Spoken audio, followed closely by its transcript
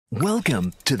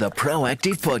Welcome to the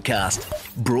Proactive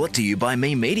Podcast, brought to you by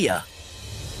Me Media.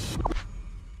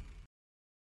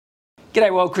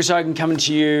 G'day, well, Chris Hogan coming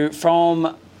to you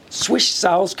from SWISH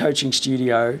Sales Coaching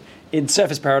Studio in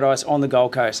Surfers Paradise on the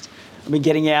Gold Coast. I've been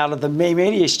getting out of the Me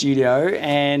Media studio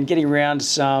and getting around to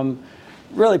some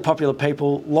really popular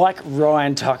people like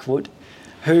Ryan Tuckwood,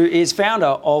 who is founder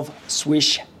of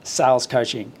SWISH Sales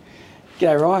Coaching.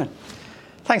 G'day, Ryan.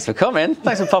 Thanks for coming.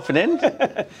 Thanks for popping in.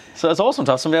 So it's awesome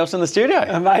to have somebody else in the studio.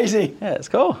 Amazing. Yeah, it's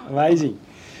cool. Amazing.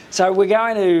 So we're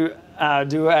going to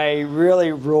do a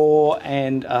really raw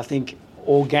and I think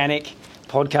organic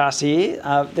podcast here.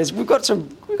 We've got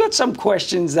some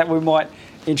questions that we might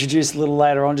introduce a little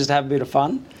later on, just to have a bit of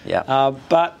fun. Yeah.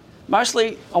 But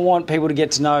mostly, I want people to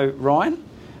get to know Ryan.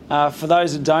 For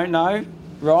those that don't know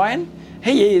Ryan,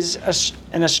 he is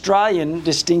an Australian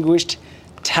distinguished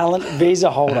talent visa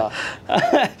holder.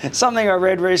 Something I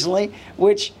read recently,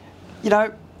 which,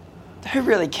 who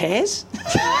really cares?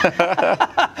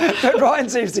 But Ryan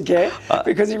seems to care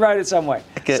because he wrote it somewhere.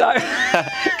 Because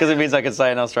it means I can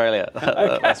stay in Australia.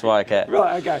 Okay. That's why I care.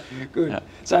 Right, okay, good. Yeah.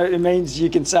 So it means you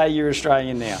can say you're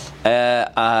Australian now.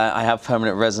 I have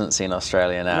permanent residency in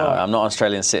Australia now. Right. I'm not an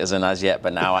Australian citizen as yet,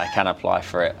 but now I can apply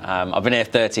for it. I've been here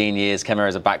 13 years, came here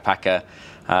as a backpacker.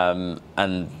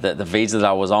 And the visa that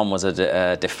I was on was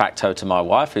a de facto to my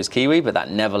wife, who's Kiwi, but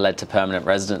that never led to permanent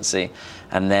residency.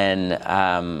 And then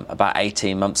about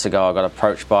 18 months ago, I got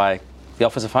approached by the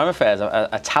Office of Home Affairs,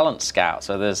 a talent scout.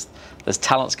 So there's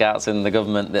talent scouts in the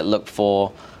government that look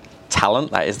for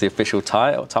talent. That is the official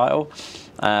title.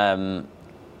 And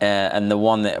the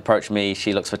one that approached me,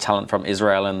 she looks for talent from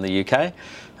Israel and the UK.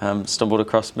 Stumbled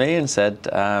across me and said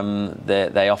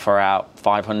they offer out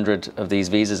 500 of these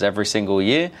visas every single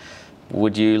year.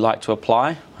 Would you like to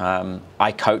apply?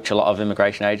 I coach a lot of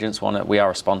immigration agents. We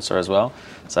are a sponsor as well.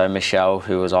 So Michelle,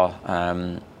 who was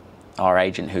our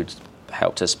agent who'd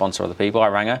helped us sponsor other people, I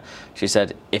rang her. She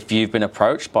said, if you've been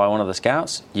approached by one of the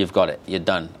scouts, you've got it. You're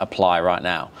done. Apply right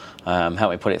now.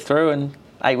 Help me put it through. And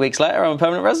 8 weeks later, I'm a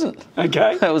permanent resident.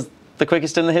 Okay. That was the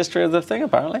quickest in the history of the thing,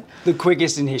 apparently. The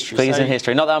quickest in history. In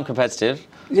history. Not that I'm competitive.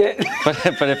 Yeah. but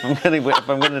if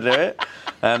I'm going to do it.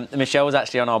 Michelle was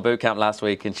actually on our boot camp last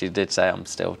week, and she did say I'm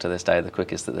still, to this day, the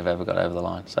quickest that they've ever got over the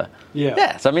line. So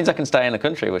yeah. So it means I can stay in the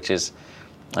country, which is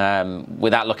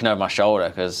without looking over my shoulder,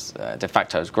 because de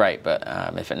facto is great, but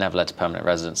if it never led to permanent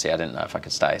residency, I didn't know if I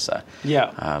could stay. So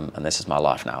yeah. And this is my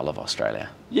life now. I love Australia.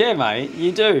 Yeah, mate,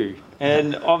 you do.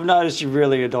 And I've noticed you've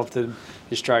really adopted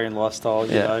the Australian lifestyle.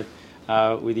 You know.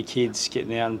 With your kids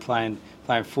getting out and playing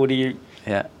footy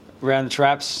around the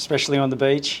traps, especially on the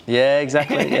beach. Yeah,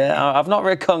 exactly. Yeah, I've not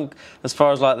really gone as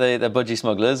far as like the budgie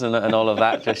smugglers and all of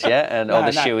that just yet, and all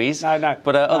the shoeies. No.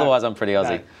 But otherwise, I'm pretty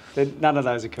Aussie. No, none of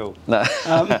those are cool. No.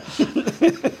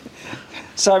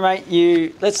 So,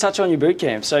 mate, let's touch on your boot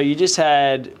camp. So you just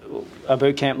had a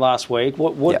boot camp last week.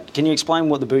 What can you explain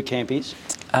what the boot camp is?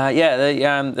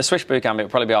 The SWISH boot camp, it'll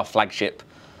probably be our flagship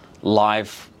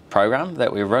live program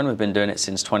that we run. We've been doing it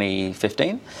since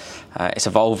 2015. It's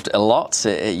evolved a lot.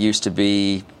 It used to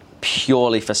be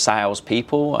purely for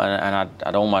salespeople, and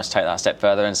I'd almost take that a step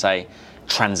further and say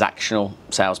transactional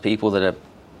salespeople that are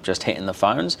just hitting the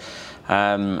phones.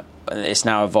 It's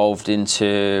now evolved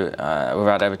into, we've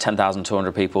had over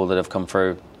 10,200 people that have come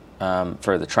through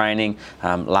the training.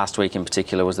 Last week in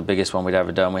particular was the biggest one we'd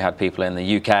ever done. We had people in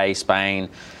the UK, Spain,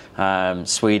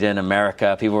 Sweden,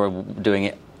 America. People were doing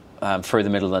it through the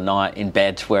middle of the night, in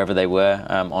bed, wherever they were,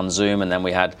 on Zoom. And then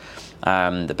we had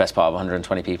the best part of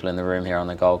 120 people in the room here on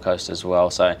the Gold Coast as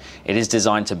well. So it is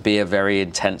designed to be a very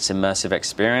intense, immersive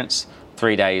experience.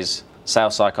 3 days,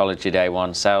 sales psychology day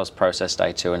 1, sales process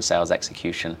day 2, and sales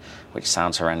execution, which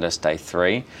sounds horrendous, day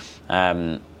 3.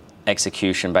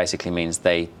 Execution basically means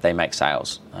they make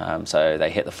sales. So they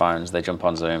hit the phones, they jump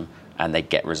on Zoom, and they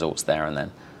get results there and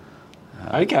then.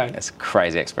 Okay. It's a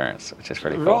crazy experience, which is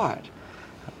pretty cool. Right.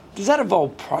 Does that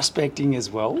involve prospecting as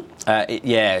well?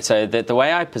 So the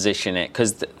way I position it,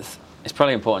 because it's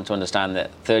probably important to understand that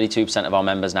 32% of our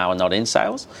members now are not in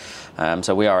sales.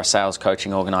 So we are a sales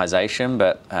coaching organisation,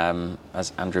 but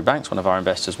as Andrew Banks, one of our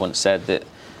investors, once said, that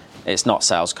it's not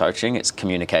sales coaching, it's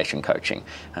communication coaching.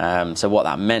 So what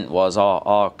that meant was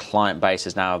our client base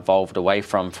has now evolved away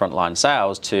from frontline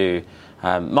sales to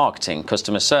marketing,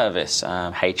 customer service,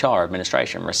 HR,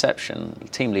 administration, reception,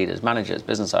 team leaders, managers,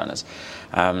 business owners.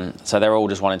 So they're all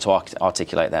just wanting to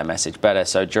articulate their message better.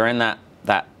 So during that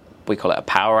we call it a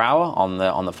power hour on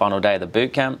the final day of the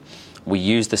boot camp, we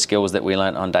use the skills that we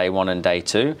learned on day 1 and day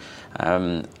 2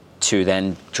 to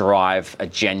then drive a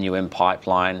genuine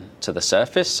pipeline to the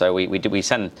surface. So we've got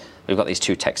these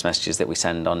 2 text messages that we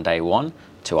send on day 1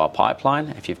 to our pipeline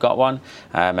if you've got one,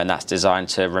 and that's designed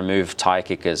to remove tire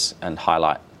kickers and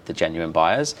highlight the genuine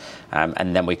buyers,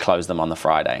 and then we close them on the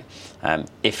Friday.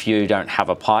 If you don't have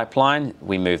a pipeline,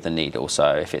 we move the needle.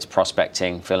 So if it's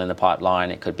prospecting, filling the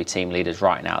pipeline, it could be team leaders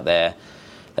writing out their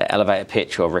elevator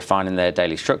pitch or refining their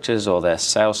daily structures or their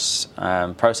sales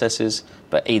processes,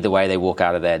 but either way they walk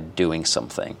out of there doing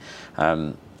something.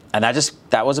 And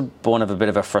that was born of a bit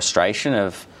of a frustration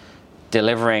of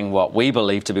delivering what we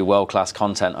believe to be world-class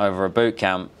content over a boot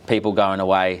camp, people going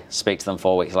away, speak to them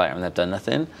 4 weeks later and they've done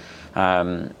nothing.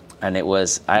 And it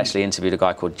was, I actually interviewed a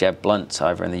guy called Jeb Blunt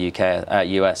over in the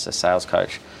US, a sales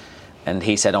coach. And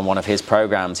he said on one of his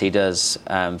programs, he does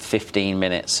 15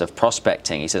 minutes of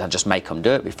prospecting. He said, I just make them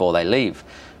do it before they leave.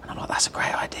 And I'm like, that's a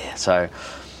great idea. So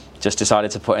just decided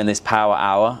to put in this power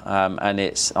hour. And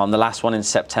it's on the last one in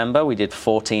September, we did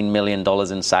 $14 million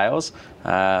in sales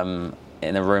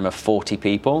in a room of 40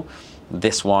 people.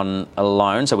 This one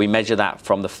alone, so we measure that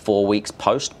from the 4 weeks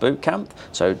post boot camp,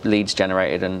 so leads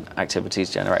generated and activities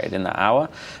generated in that hour.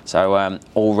 So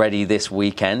already this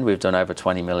weekend we've done over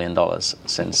 $20 million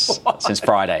since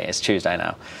Friday. It's Tuesday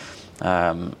now.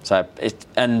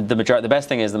 The best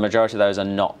thing is the majority of those are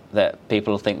not that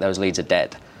people think those leads are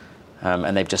dead,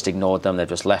 and they've just ignored them. They've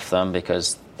just left them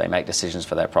because they make decisions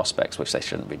for their prospects, which they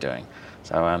shouldn't be doing.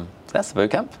 So that's the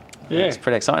boot camp. Yeah. It's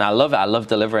pretty exciting. I love it. I love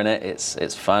delivering it.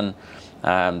 It's fun.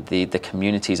 The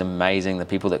community is amazing. The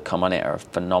people that come on it are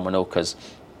phenomenal because,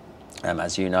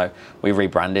 as you know, we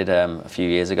rebranded a few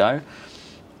years ago.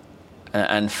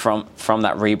 And from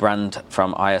that rebrand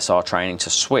from ISR training to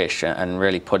SWISH and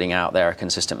really putting out there a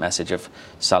consistent message of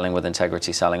selling with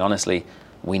integrity, selling honestly,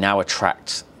 we now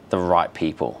attract the right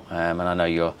people. And I know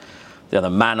you're the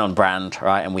man on brand,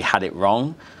 right? And we had it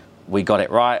wrong. We got it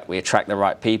right. We attract the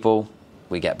right people.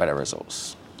 We get better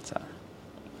results. So.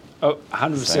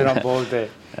 100% on board there.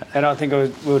 Yeah. And I think we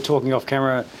were talking off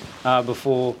camera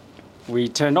before we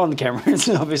turned on the cameras,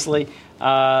 obviously,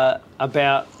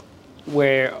 about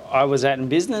where I was at in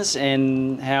business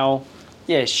and how,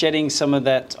 shedding some of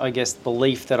that, I guess,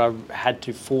 belief that I had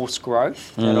to force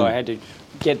growth, that I had to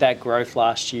get that growth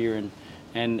last year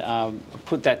and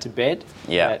put that to bed,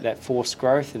 that forced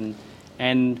growth. So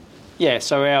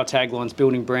our tagline's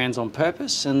building brands on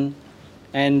purpose, and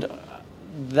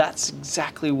that's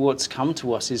exactly what's come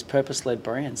to us is purpose-led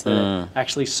brands that are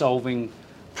actually solving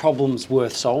problems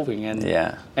worth solving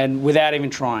and without even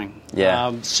trying.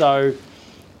 So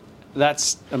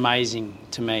that's amazing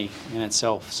to me in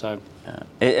itself. So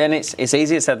and it's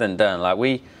easier said than done. Like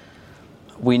we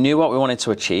knew what we wanted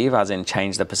to achieve, as in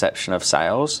change the perception of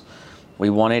sales. We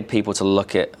wanted people to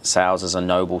look at sales as a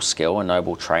noble skill, a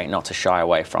noble trait, not to shy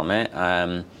away from it.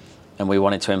 And we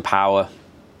wanted to empower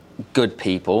good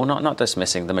people, not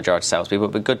dismissing the majority of salespeople,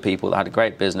 but good people that had a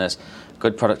great business,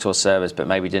 good product or service, but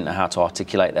maybe didn't know how to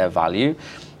articulate their value.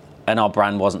 And our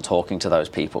brand wasn't talking to those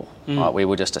people. We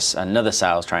were just another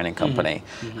sales training company.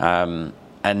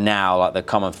 And now, like the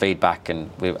common feedback,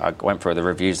 and I went through the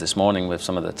reviews this morning with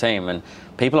some of the team, and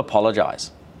people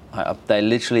apologise. They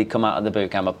literally come out of the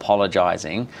boot camp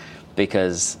apologising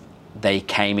because they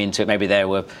came into it. Maybe they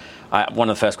were. One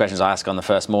of the first questions I ask on the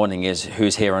first morning is,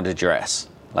 "Who's here under duress?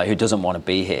 Like, who doesn't want to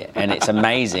be here?" And it's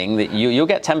amazing that you'll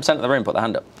get 10% of the room put their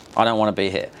hand up. I don't want to be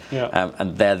here.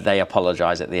 And they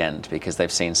apologise at the end because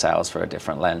they've seen sales through a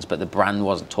different lens, but the brand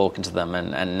wasn't talking to them,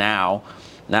 and now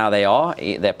they are.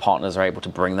 Their partners are able to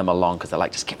bring them along because they're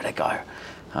like, just give it a go.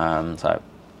 So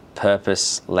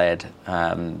purpose-led,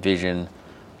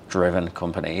 vision-driven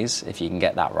companies, if you can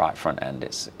get that right front end,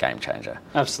 it's a game changer.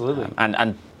 Absolutely.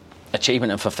 And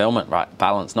achievement and fulfillment, right?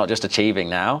 Balance, not just achieving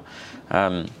now.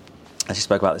 As you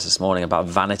spoke about this morning, about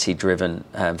vanity-driven,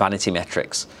 vanity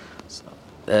metrics. So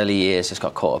early years just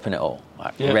got caught up in it all.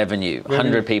 Like revenue,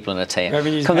 100 people in a team. Can't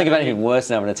think of anything worse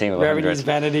than having a team of 100. Revenue's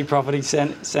vanity, profit,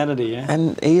 sanity,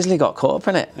 And easily got caught up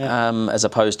in it, as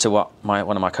opposed to what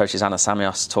one of my coaches, Anna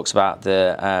Samios, talks about,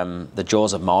 the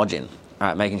jaws of margin.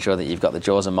 Right, making sure that you've got the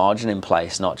jaws of margin in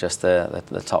place, not just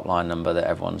the top line number that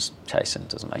everyone's chasing.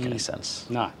 Doesn't make any sense.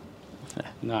 No.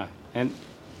 And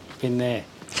been there.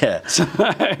 Yeah.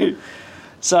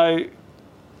 So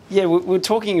we're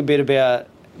talking a bit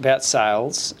about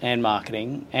sales and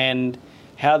marketing and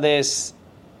how there's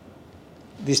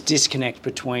this disconnect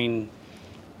between,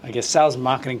 I guess, sales and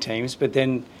marketing teams, but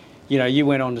then, you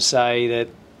went on to say that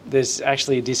there's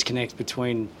actually a disconnect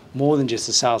between more than just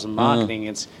the sales and marketing.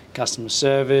 It's customer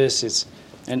service.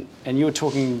 And you were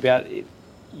talking about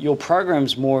your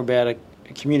program's more about a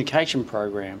communication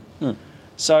program.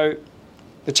 So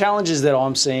the challenges that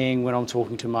I'm seeing when I'm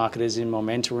talking to marketers in my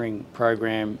mentoring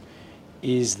program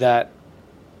is that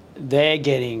they're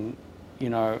getting,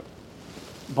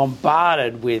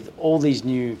 bombarded with all these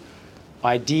new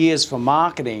ideas for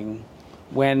marketing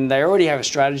when they already have a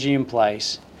strategy in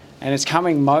place, and it's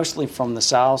coming mostly from the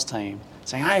sales team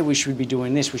saying, hey, we should be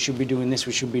doing this, we should be doing this,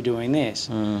 we should be doing this.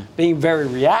 Being very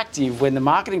reactive when the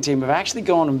marketing team have actually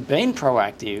gone and been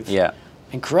proactive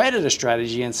and created a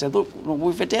strategy and said, look,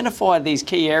 we've identified these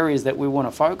key areas that we want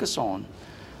to focus on,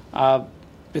 but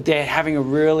they're having a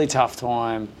really tough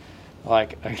time,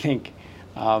 like, I think,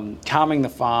 calming the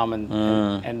farm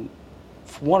and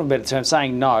for want of a better term,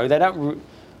 saying no. They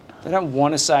don't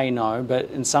want to say no,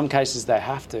 but in some cases they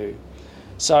have to.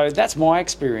 So that's my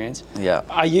experience. Yeah.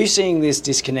 Are you seeing this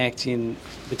disconnect in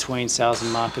between sales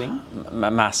and marketing?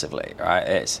 Massively,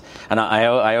 right? I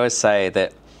always say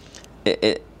that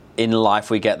in life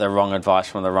we get the wrong advice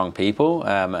from the wrong people,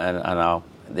 the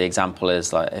example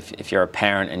is like if you're a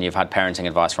parent and you've had parenting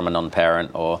advice from a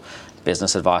non-parent or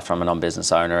business advice from a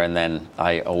non-business owner, and then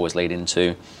I always lead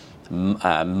into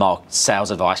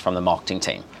sales advice from the marketing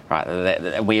team,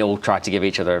 right? We all try to give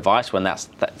each other advice when that's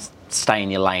stay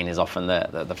in your lane is often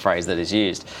the phrase that is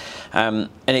used. And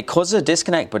it causes a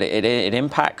disconnect, but it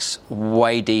impacts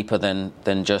way deeper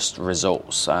than just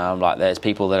results. Like there's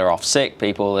people that are off sick,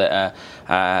 people that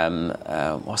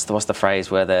are, what's the phrase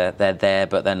where they're there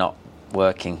but they're not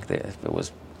working? It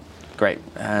was great,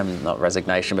 not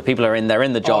resignation, but people are in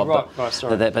the job,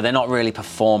 but they're not really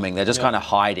performing. They're just kind of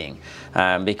hiding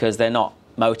because they're not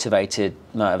motivated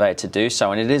to do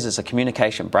so. And it's a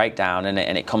communication breakdown,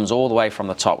 and it comes all the way from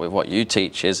the top with what you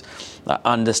teach is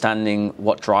understanding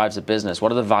what drives a business.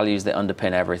 What are the values that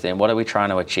underpin everything? What are we trying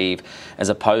to achieve, as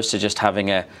opposed to just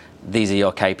having these are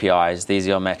your KPIs, these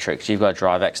are your metrics, you've got to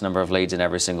drive X number of leads in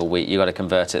every single week, you've got to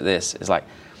convert at this. It's like,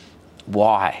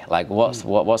 why? Like,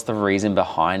 what's the reason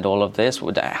behind all of this?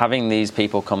 Having these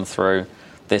people come through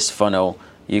this funnel,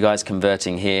 you guys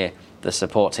converting here, the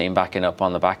support team backing up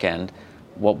on the back end,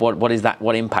 what is that?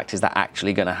 What impact is that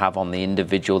actually going to have on the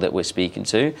individual that we're speaking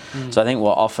to? So I think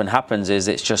what often happens is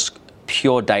it's just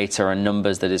pure data and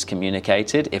numbers that is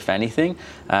communicated, if anything,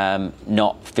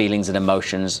 not feelings and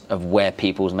emotions of where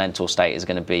people's mental state is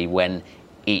going to be when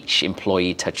each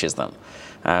employee touches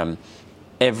them.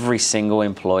 Every single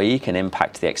employee can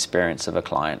impact the experience of a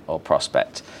client or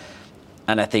prospect.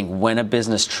 And I think when a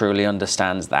business truly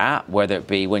understands that, whether it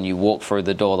be when you walk through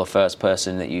the door, the first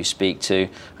person that you speak to,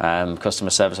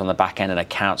 customer service on the back end, an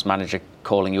accounts manager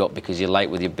calling you up because you're late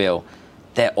with your bill,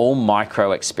 they're all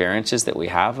micro experiences that we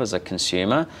have as a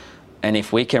consumer. And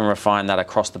if we can refine that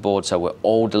across the board so we're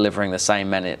all delivering the same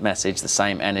message, the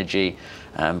same energy,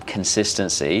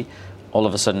 consistency, all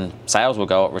of a sudden sales will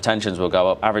go up, retentions will go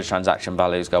up, average transaction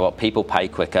values go up, people pay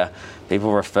quicker,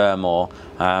 people refer more.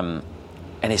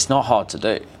 And it's not hard to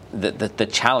do. The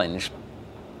challenge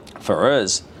for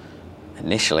us,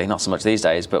 initially, not so much these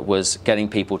days, but was getting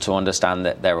people to understand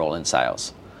that they're all in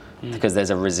sales. Because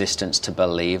there's a resistance to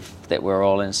believe that we're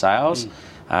all in sales.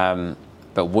 But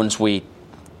once we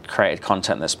created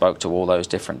content that spoke to all those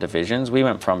different divisions, we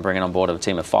went from bringing on board a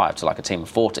team of 5 to like a team of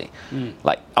 40,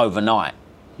 like overnight.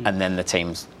 And then the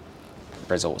team's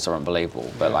results are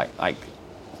unbelievable. But like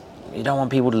you don't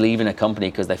want people to leave in a company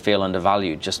because they feel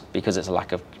undervalued just because it's a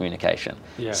lack of communication.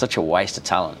 Yeah. Such a waste of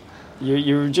talent.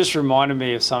 You just reminded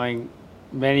me of something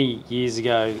many years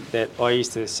ago that I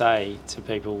used to say to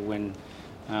people when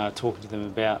talking to them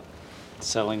about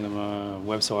selling them a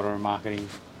website or a marketing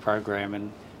program,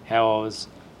 and how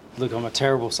I'm a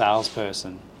terrible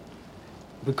salesperson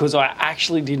because I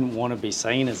actually didn't want to be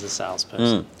seen as a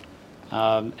salesperson.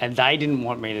 And they didn't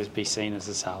want me to be seen as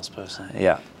a salesperson.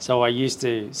 Yeah. So I used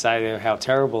to say how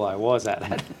terrible I was at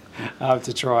that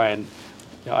to try and,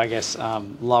 I guess,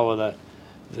 lower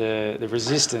the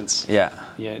resistance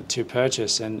to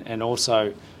purchase and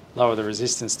also lower the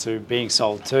resistance to being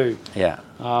sold to. Yeah.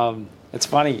 It's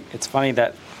funny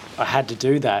that I had to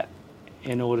do that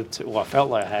in order to, I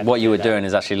felt like I had what to you do were that. doing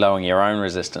is actually lowering your own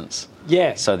resistance.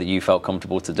 Yeah. So that you felt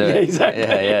comfortable to do it. Exactly.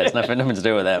 Yeah. It's nothing to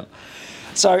do with them.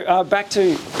 So back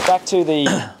to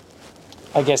the,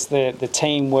 I guess the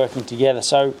team working together.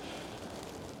 So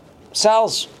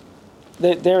sales,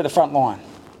 they're at the front line.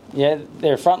 Yeah,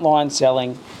 they're front line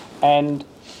selling, and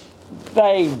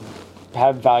they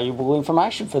have valuable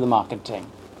information for the marketing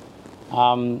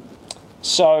team.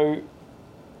 So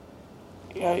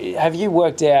have you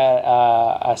worked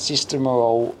out a system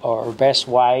or a best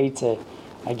way to,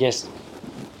 I guess,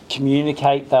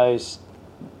 communicate that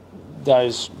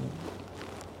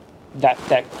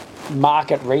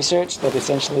market research that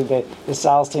essentially the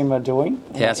sales team are doing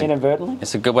inadvertently?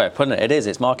 It's a good way of putting it. It is.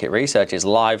 It's market research. It's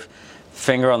live,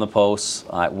 finger on the pulse.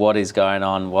 Like, what is going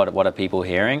on? What are people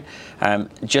hearing?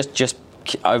 Just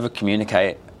over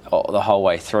communicate the whole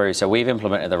way through. So we've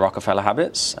implemented the Rockefeller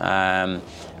habits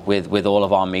with all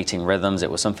of our meeting rhythms.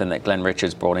 It was something that Glenn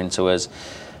Richards brought into us.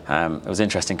 It was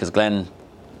interesting because Glenn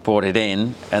brought it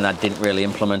in, and I didn't really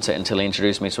implement it until he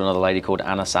introduced me to another lady called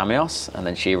Anna Samios, and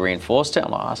then she reinforced it. I'm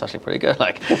like, oh, that's actually pretty good.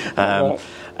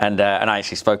 And I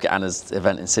actually spoke at Anna's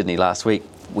event in Sydney last week,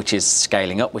 which is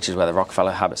scaling up, which is where the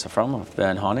Rockefeller habits are from, of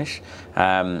Vern Harnish.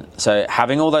 So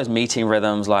having all those meeting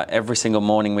rhythms, like every single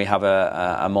morning we have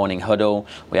a morning huddle,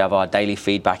 we have our daily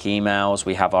feedback emails,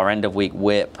 we have our end of week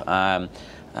whip,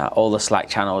 all the Slack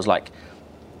channels,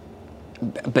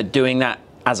 but doing that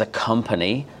as a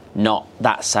company, not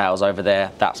that sales over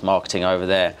there, that's marketing over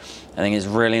there. I think it's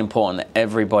really important that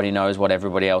everybody knows what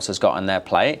everybody else has got on their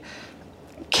plate.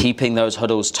 Keeping those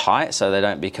huddles tight so they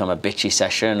don't become a bitchy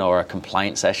session or a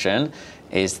complaint session,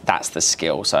 that's the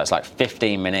skill. So it's like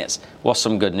 15 minutes. What's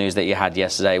some good news that you had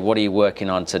yesterday? What are you working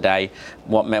on today?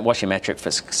 What's your metric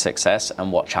for success,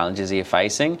 and what challenges are you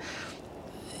facing?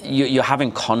 You're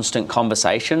having constant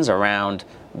conversations around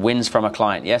wins from a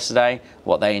client yesterday.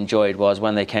 What they enjoyed was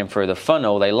when they came through the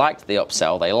funnel, they liked the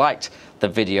upsell, they liked the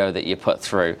video that you put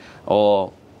through.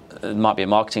 Or it might be a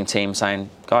marketing team saying,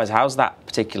 guys, how's that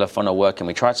particular funnel working?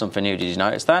 We tried something new, did you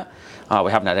notice that? Oh,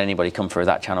 we haven't had anybody come through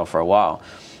that channel for a while.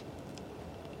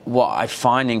 What I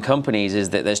find in companies is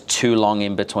that there's too long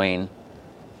in between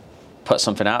put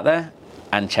something out there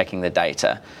and checking the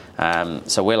data.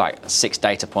 So we're like 6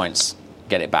 data points,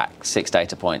 get it back, 6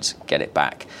 data points, get it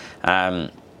back.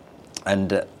 And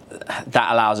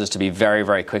that allows us to be very,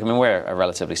 very quick. I mean, we're a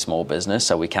relatively small business,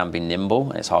 so we can be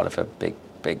nimble. It's harder for big,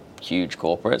 huge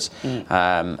corporates.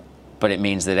 But it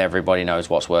means that everybody knows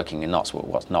what's working and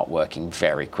what's not working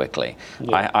very quickly.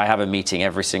 Yeah. I have a meeting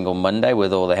every single Monday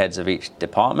with all the heads of each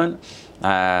department.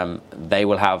 They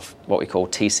will have what we call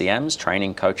TCMs,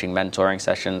 training, coaching, mentoring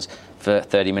sessions for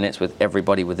 30 minutes with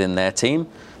everybody within their team.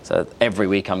 So every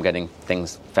week I'm getting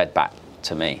things fed back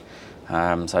to me.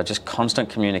 So just constant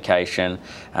communication.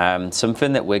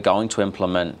 Something that we're going to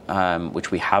implement,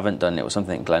 which we haven't done, it was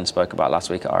something that Glenn spoke about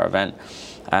last week at our event,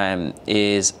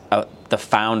 is the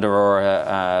founder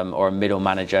or a middle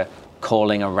manager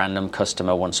calling a random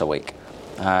customer once a week.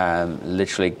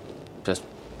 Literally just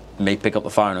me pick up the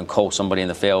phone and call somebody in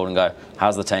the field and go,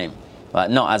 how's the team? Like,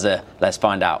 not as a let's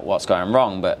find out what's going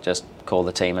wrong, but just call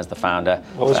the team as the founder.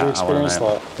 What was your experience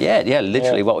like? Yeah,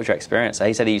 literally, what was your experience?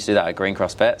 He said he used to do that at Green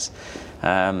Cross Vets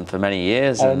for many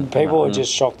years. And people were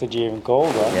just shocked that you even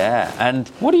called, right? Yeah, and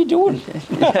what are you doing?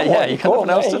 yeah, you got nothing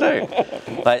else to do.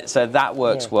 So that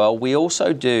works well. We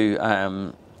also do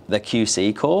the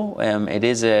QC call.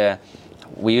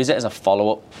 We use it as a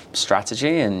follow-up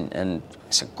strategy, and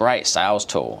it's a great sales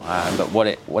tool. But what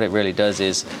it really does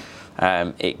is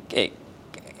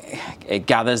it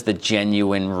gathers the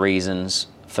genuine reasons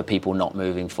for people not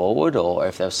moving forward, or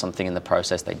if there's something in the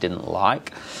process they didn't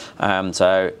like.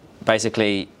 So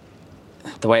basically,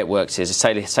 the way it works is,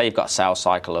 say you've got a sales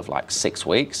cycle of like 6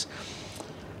 weeks.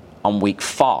 On week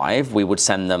 5, we would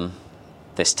send them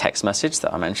this text message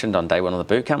that I mentioned on day 1 of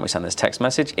the bootcamp. We send this text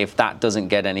message. If that doesn't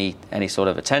get any sort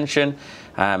of attention,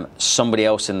 somebody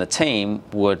else in the team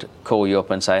would call you up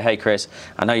and say, hey, Chris,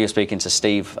 I know you were speaking to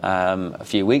Steve a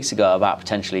few weeks ago about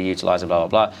potentially utilising blah,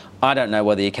 blah, blah. I don't know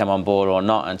whether you came on board or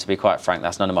not, and to be quite frank,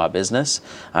 that's none of my business.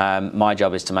 My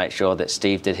job is to make sure that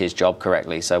Steve did his job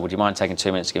correctly. So would you mind taking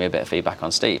 2 minutes to give me a bit of feedback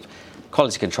on Steve?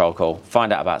 Quality control call,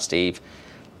 find out about Steve.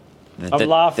 I'm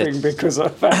laughing because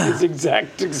I've had this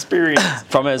exact experience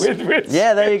from us.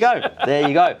 Yeah, there you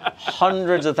go.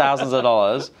 Hundreds of thousands of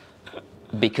dollars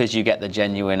because you get the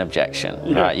genuine objection.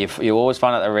 Yeah. Right? You always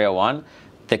find out the real one.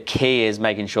 The key is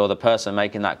making sure the person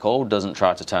making that call doesn't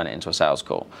try to turn it into a sales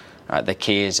call. Right? The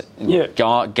key is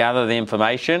gather the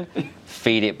information,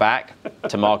 feed it back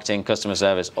to marketing, customer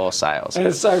service, or sales. And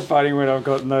it's so funny when I've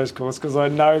gotten those calls because I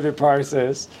know the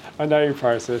process. I know your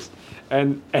process,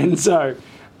 and so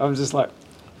I'm just like,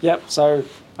 yep, so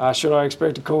should I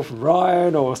expect a call from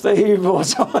Ryan or Steve or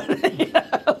someone?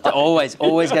 Always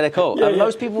get a call. And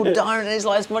most people don't, and it's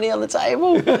like, it's money on the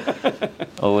table.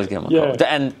 Always get them a call.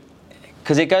 And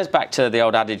because it goes back to the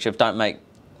old adage of don't make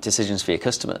decisions for your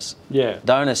customers. Yeah.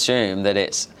 Don't assume that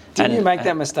it's... Didn't you make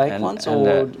that mistake once,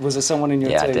 or was it someone in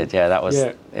your team? Yeah, I did. Yeah, that was...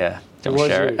 Yeah. Do you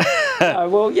want to share it?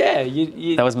 Well, yeah.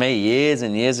 That was me years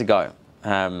and years ago.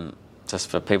 Just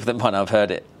for people that might not have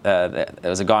heard it, there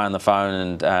was a guy on the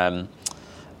phone, and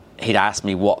he'd asked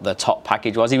me what the top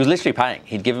package was. He was literally paying.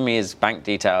 He'd given me his bank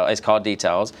detail, his card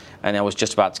details, and I was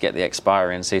just about to get the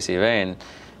expiry in CCV, and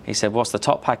he said, what's the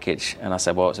top package? And I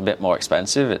said, well, it's a bit more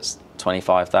expensive. It's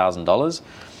 $25,000.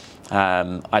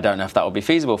 I don't know if that would be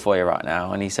feasible for you right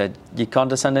now. And he said, you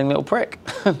condescending little prick.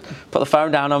 Put the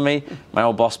phone down on me. My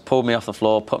old boss pulled me off the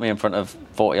floor, put me in front of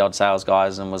 40-odd sales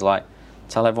guys and was like,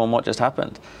 tell everyone what just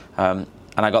happened. And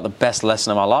I got the best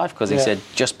lesson of my life because he said,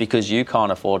 just because you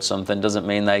can't afford something doesn't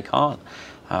mean they can't.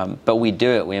 But we do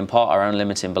it. We impart our own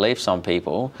limiting beliefs on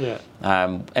people.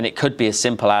 And it could be as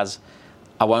simple as,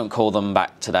 I won't call them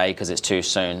back today because it's too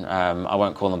soon. I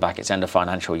won't call them back. It's end of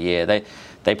financial year.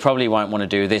 They probably won't want to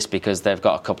do this because they've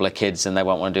got a couple of kids and they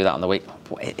won't want to do that on the week.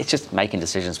 It's just making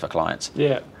decisions for clients.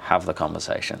 Have the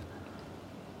conversation.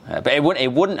 But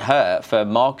it wouldn't hurt for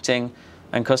marketing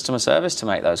and customer service to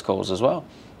make those calls as well.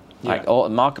 Like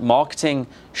marketing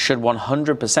should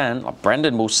 100%, like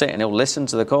Brendan will sit and he'll listen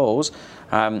to the calls.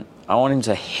 I want him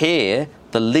to hear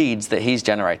the leads that he's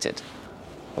generated.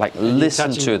 Like,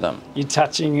 listen to them. You're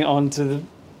touching onto the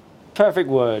perfect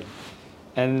word.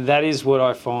 And that is what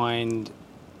I find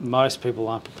most people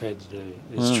aren't prepared to do,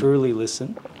 is truly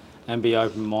listen and be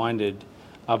open-minded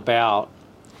about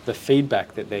the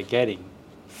feedback that they're getting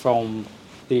from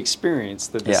the experience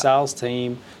that the sales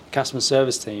team, customer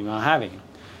service team are having.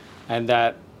 And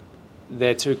that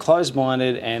they're too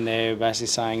closed-minded and they're basically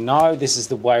saying, no, this is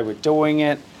the way we're doing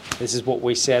it. This is what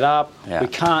we set up. We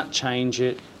can't change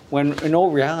it. When in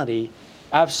all reality,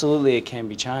 absolutely it can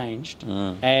be changed.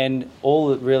 And all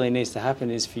that really needs to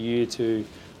happen is for you to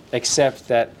accept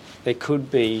that there could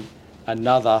be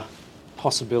another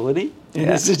possibility in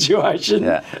the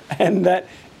situation and that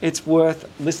it's worth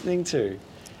listening to.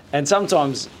 And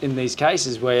sometimes in these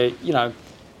cases where,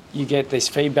 you get this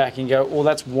feedback and go, well,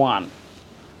 that's one.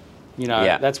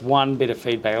 That's one bit of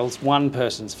feedback. It's one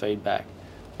person's feedback.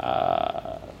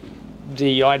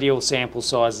 The ideal sample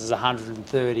size is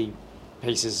 130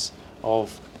 pieces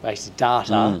of basic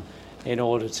data in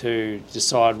order to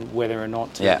decide whether or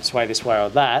not to sway this way or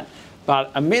that. But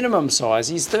a minimum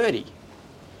size is 30.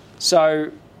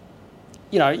 So,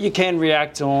 you can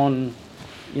react on,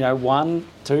 1,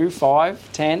 2,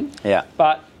 5, 10.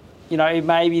 But,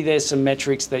 maybe there's some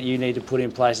metrics that you need to put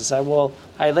in place and say, well,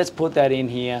 hey, let's put that in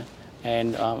here.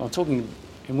 And I'm talking,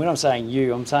 and when I'm saying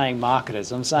you, I'm saying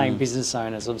marketers, I'm saying business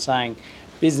owners, I'm saying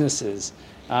businesses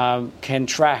can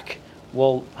track,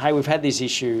 well, hey, we've had this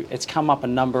issue. It's come up a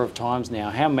number of times now.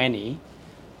 How many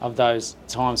of those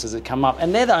times has it come up?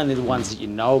 And they're the only ones that you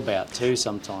know about too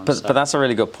sometimes. But that's a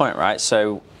really good point, right?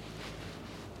 So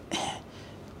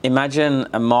imagine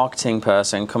a marketing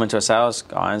person coming to a sales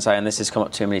guy and saying, this has come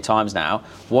up too many times now.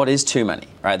 What is too many,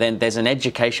 right? Then there's an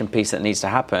education piece that needs to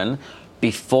happen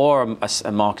before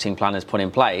a marketing plan is put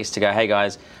in place to go, hey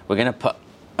guys, we're going to put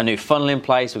a new funnel in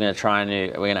place. We're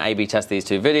going to A/B test these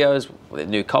 2 videos with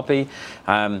new copy.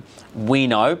 We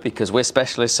know, because we're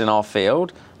specialists in our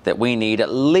field, that we need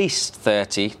at least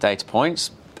 30 data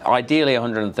points, ideally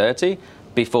 130,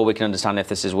 before we can understand if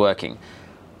this is working.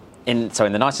 In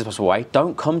the nicest possible way,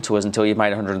 don't come to us until you've made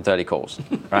 130 calls,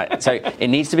 right? So it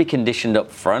needs to be conditioned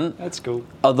up front. That's cool.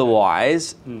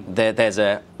 Otherwise, there's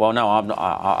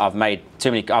I've made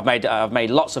too many. I've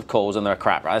made lots of calls and they're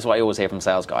crap. Right? That's what I always hear from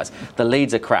sales guys. The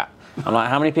leads are crap. I'm like,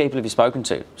 how many people have you spoken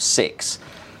to? 6.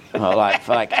 But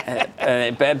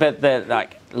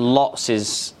lots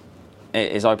is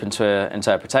open to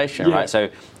interpretation, right? So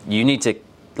you need to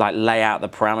lay out the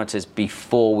parameters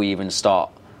before we even start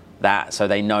that, so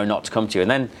they know not to come to you,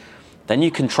 and then you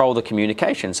control the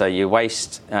communication. So you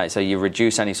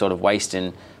reduce any sort of waste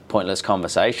in pointless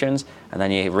conversations, and then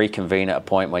you reconvene at a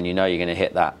point when you know you're going to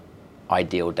hit that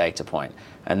ideal data point.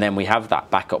 And then we have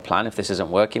that backup plan. If this isn't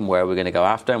working, where are we going to go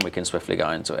after, and we can swiftly go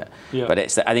into it. But I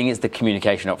think it's the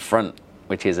communication up front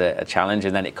which is a challenge,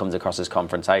 and then it comes across as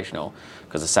confrontational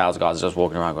because the sales guys are just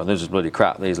walking around going, this is bloody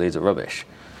crap, these leads are rubbish.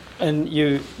 And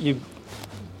you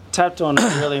tapped on a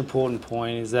really important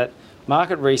point, is that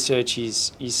market research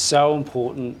is so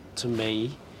important to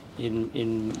me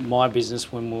in my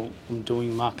business when I'm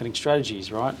doing marketing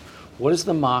strategies, right? What does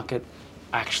the market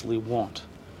actually want?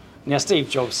 Now, Steve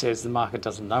Jobs says the market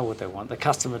doesn't know what they want. The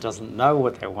customer doesn't know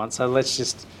what they want. So let's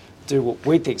just do what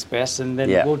we think's best, and then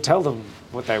we'll tell them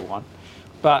what they want.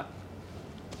 But,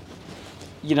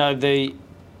 the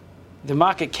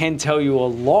market can tell you a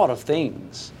lot of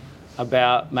things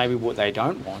about maybe what they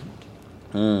don't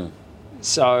want.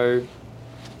 So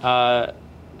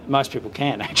most people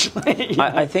can actually.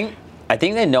 I think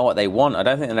they know what they want. I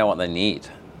don't think they know what they need.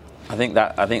 I think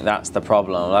that's the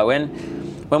problem. Like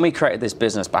when we created this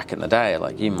business back in the day,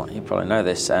 like you probably know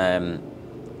this.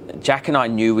 Jack and I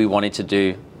knew we wanted to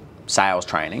do sales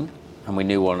training, and we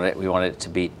knew we wanted it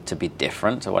to be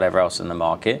different to whatever else in the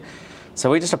market. So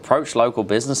we just approached local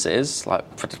businesses, like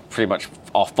pretty much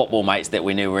our football mates that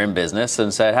we knew were in business,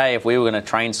 and said, hey, if we were going to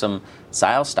train some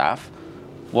sales staff,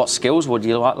 what skills would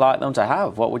you like them to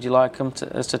have? What would you like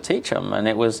us to teach them? And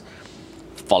it was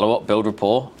follow up, build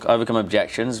rapport, overcome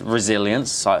objections,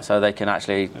 resilience, so they can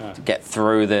actually get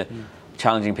through the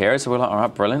challenging period. So we're like, all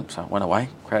right, brilliant. So I went away,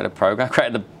 created a program,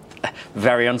 created a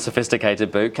very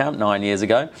unsophisticated boot camp 9 years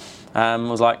ago.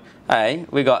 Was like, hey,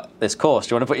 we got this course.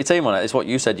 Do you want to put your team on it? It's what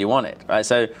you said you wanted, right?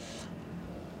 So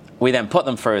we then put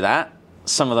them through that.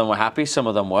 Some of them were happy, some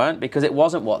of them weren't, because it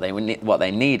wasn't what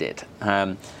they needed.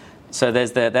 So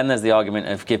there's the argument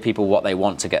of give people what they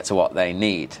want to get to what they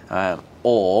need,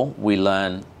 or we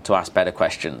learn to ask better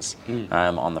questions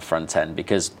on the front end,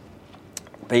 because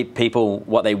people,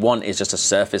 what they want is just a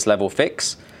surface level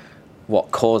fix.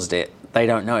 What caused it, they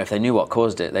don't know. If they knew what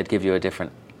caused it, they'd give you a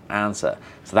different answer.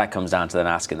 So that comes down to then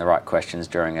asking the right questions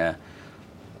during a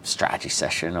strategy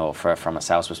session, or from a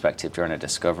sales perspective during a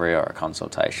discovery or a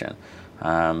consultation.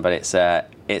 But it's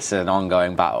an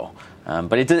ongoing battle.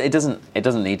 But it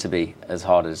doesn't need to be as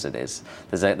hard as it is.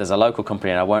 There's a local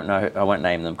company, and I won't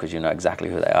name them because you know exactly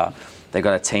who they are. They've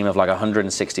got a team of like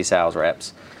 160 sales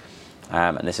reps,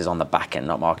 and this is on the back end,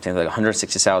 not marketing. They've got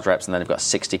 160 sales reps, and then they've got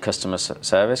 60 customer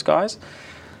service guys.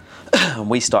 And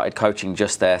we started coaching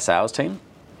just their sales team,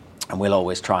 and we'll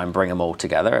always try and bring them all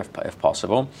together if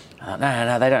possible.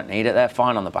 No, they don't need it. They're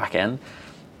fine on the back end.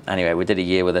 Anyway, we did a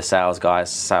year with the sales guys.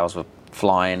 Sales were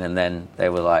flying, and then they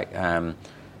were like.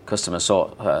 Customer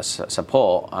support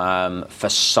for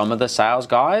some of the sales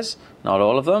guys, not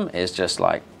all of them, is just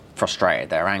like frustrated.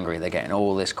 They're angry. They're getting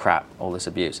all this crap, all this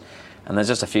abuse. And there's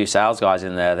just a few sales guys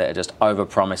in there that are just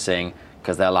over-promising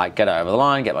because they're like, get it over the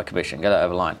line, get my commission, get it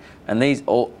over the line. And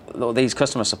these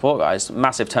customer support guys,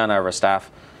 massive turnover of staff,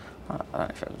 I don't know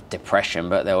if it was depression,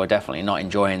 but they were definitely not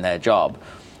enjoying their job.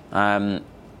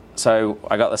 So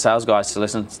I got the sales guys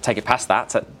to take it past that,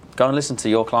 to go and listen to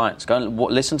your clients, go and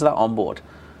listen to that onboard.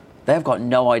 They've got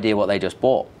no idea what they just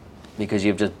bought because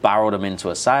you've just barreled them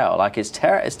into a sale. Like it's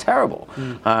terrible.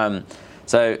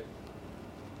 So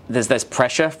there's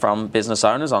pressure from business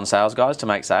owners on sales guys to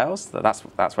make sales.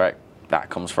 That's where that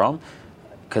comes from,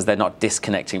 because they're not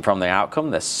disconnecting from the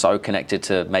outcome. They're so connected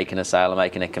to making a sale and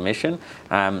making a commission.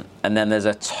 And then there's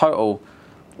a total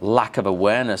lack of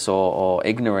awareness or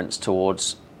ignorance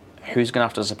towards who's going to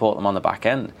have to support them on the back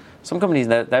end. Some companies,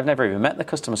 they've never even met the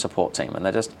customer support team, and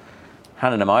they're just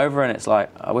handing them over, and it's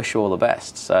like, I wish you all the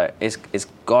best. So it's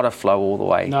got to flow all the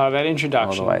way. No, that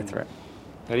introduction, all the way through.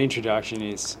 That introduction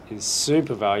is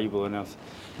super valuable, and I've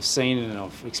seen it and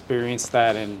I've experienced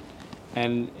that,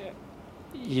 and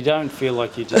you don't feel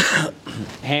like you're just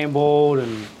handballed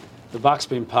and the buck's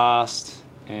been passed,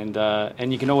 and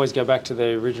you can always go back to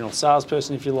the original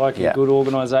salesperson if you like. In good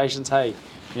organisations, hey,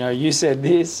 you said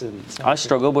this, and I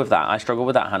struggled with that. I struggled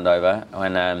with that handover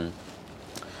when,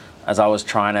 as I was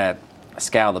trying to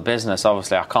scale the business.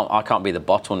 Obviously, I can't be the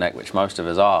bottleneck, which most of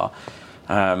us are.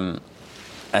 And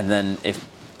then if,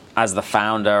 as the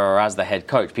founder or as the head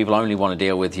coach, people only want to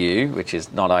deal with you, which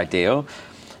is not ideal.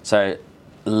 So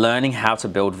learning how to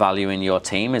build value in your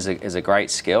team is a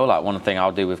great skill. Like one thing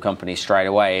I'll do with companies straight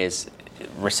away is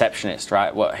receptionist,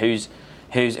 right? Who's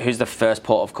the first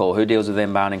port of call? Who deals with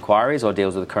inbound inquiries or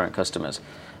deals with the current customers?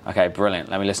 Okay, brilliant.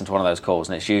 Let me listen to one of those calls.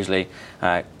 And it's usually,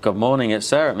 good morning, it's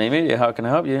Sarah at Me Media. How can I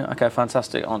help you? Okay,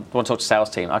 fantastic. I want to talk to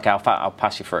sales team. Okay, I'll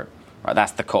pass you through. Right,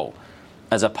 that's the call.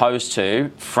 As opposed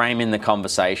to framing the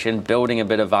conversation, building a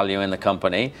bit of value in the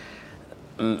company,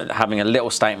 having a little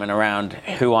statement around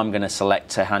who I'm going to select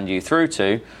to hand you through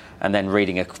to, and then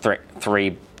reading a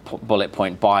three bullet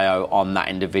point bio on that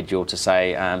individual to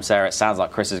say, Sarah, it sounds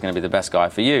like Chris is going to be the best guy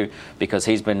for you because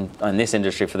he's been in this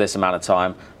industry for this amount of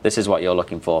time. This is what you're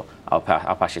looking for. I'll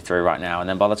pass you through right now. And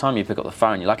then by the time you pick up the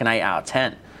phone, you're like an 8 out of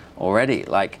 10 already.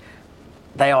 Like,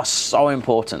 they are so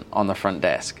important on the front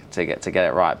desk to get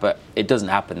it right. But it doesn't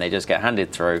happen. They just get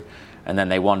handed through, and then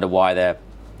they wonder why they're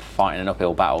fighting an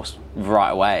uphill battle right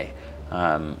away,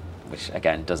 which,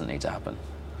 again, doesn't need to happen.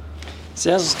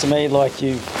 Sounds to me like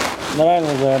you've not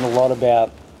only learned a lot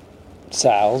about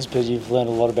sales, but you've learned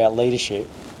a lot about leadership.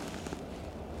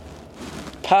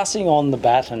 Passing on the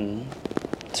baton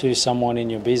to someone in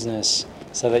your business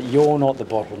so that you're not the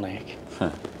bottleneck.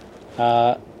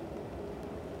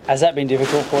 Has that been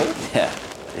difficult for you?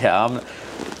 Yeah.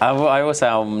 I will say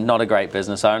I'm not a great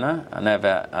business owner.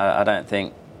 I don't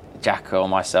think Jack or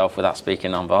myself, without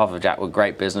speaking on behalf of Jack, were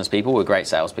great business people. We're great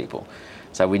salespeople.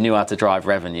 So we knew how to drive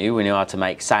revenue, we knew how to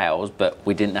make sales, but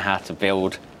we didn't know how to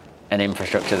build an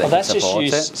infrastructure that that's supports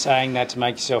just you it. saying that to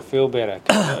make yourself feel better.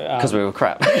 Because we were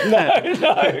crap.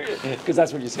 No, because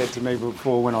that's what you said to me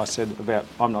before when I said about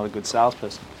I'm not a good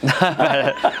salesperson.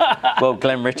 Well,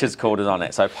 Glenn Richards called us on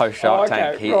it. So post Shark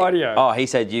Tank, he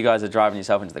said you guys are driving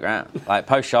yourself into the ground. Like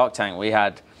post Shark Tank, we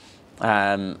had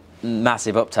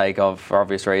massive uptake for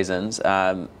obvious reasons,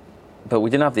 but we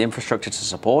didn't have the infrastructure to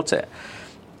support it.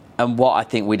 And what I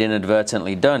think we'd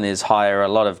inadvertently done is hire a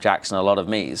lot of Jacks and a lot of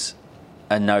me's,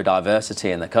 and no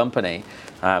diversity in the company,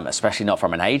 especially not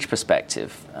from an age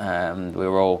perspective.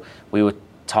 We were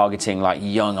targeting like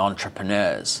young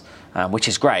entrepreneurs, which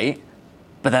is great,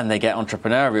 but then they get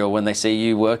entrepreneurial when they see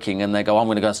you working and they go, I'm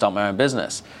going to go and start my own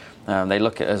business. They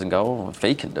look at us and go, oh, if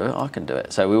he can do it, I can do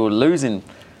it. So we were losing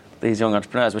these young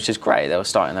entrepreneurs, which is great. They were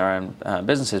starting their own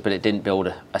businesses, but it didn't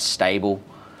build a stable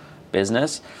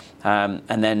business.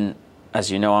 And then,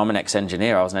 as you know, I'm an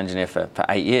ex-engineer. I was an engineer for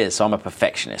 8 years, so I'm a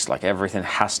perfectionist. Like everything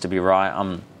has to be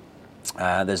right.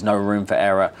 There's no room for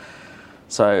error.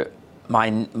 So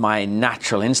my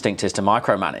natural instinct is to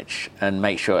micromanage and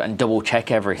make sure and double check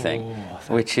everything,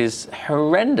 which is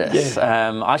horrendous.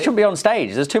 Yeah. I shouldn't be on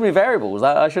stage. There's too many variables.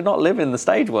 I should not live in the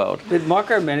stage world. But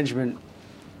micromanagement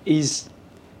is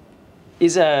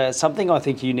something I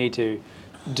think you need to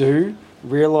do.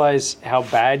 Realise how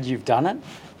bad you've done it.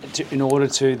 In order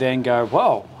to then go,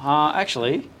 well,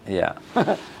 actually, yeah,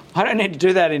 I don't need to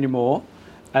do that anymore,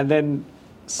 and then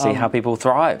see how people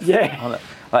thrive. Yeah,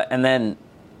 and then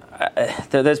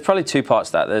there's probably two parts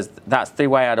to that. That's the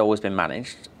way I'd always been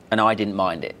managed, and I didn't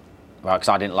mind it, right? Because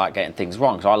I didn't like getting things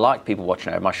wrong. So I liked people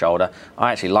watching over my shoulder.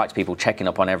 I actually liked people checking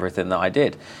up on everything that I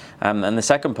did. And the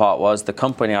second part was the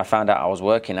company I found out I was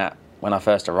working at. When I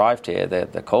first arrived here,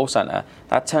 the call center,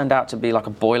 that turned out to be like a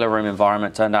boiler room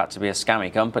environment, turned out to be a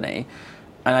scammy company.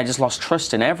 And I just lost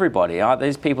trust in everybody.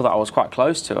 These people that I was quite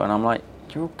close to, and I'm like,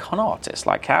 you're a con artist.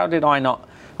 Like, how did I not?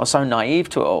 I was so naive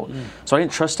to it all. So I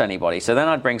didn't trust anybody. So then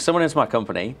I'd bring someone into my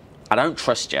company, I don't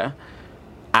trust you,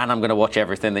 and I'm going to watch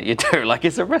everything that you do. Like,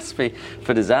 it's a recipe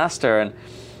for disaster.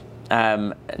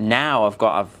 And now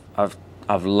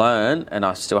I've learned, and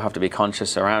I still have to be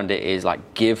conscious around it, is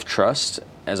like give trust,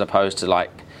 as opposed to like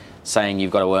saying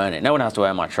you've got to earn it. No one has to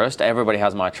earn my trust. Everybody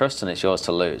has my trust, and it's yours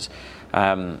to lose.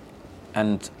 And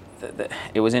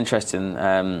it was interesting.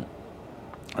 I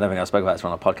don't think I spoke about this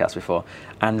on a podcast before.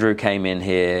 Andrew came in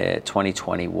here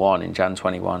 2021, in Jan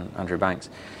 21, Andrew Banks,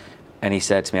 and he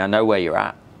said to me, I know where you're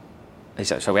at. He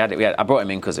said, so I brought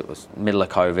him in because it was middle of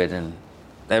COVID and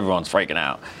everyone's freaking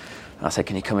out. And I said,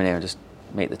 can you come in here and just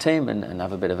meet the team and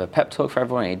have a bit of a pep talk for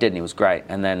everyone? And he did, and he was great.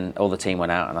 And then all the team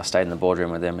went out, and I stayed in the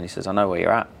boardroom with him, and he says, I know where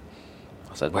you're at.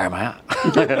 I said, where am I at? I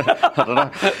don't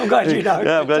know. I'm glad you know.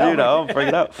 Yeah, I'm glad you know. I'm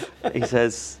freaking out. He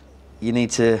says, you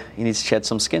need to shed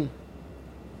some skin.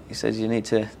 He says, there's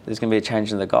going to be a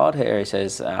change in the guard here. He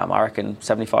says, I reckon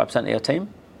 75% of your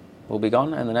team will be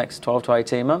gone in the next 12 to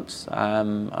 18 months.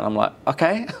 And I'm like,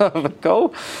 okay,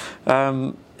 cool.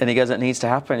 And he goes, it needs to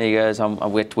happen. He goes,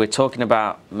 we're talking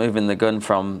about moving the gun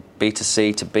from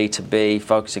B2C to B2B,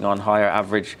 focusing on higher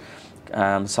average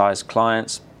sized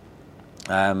clients.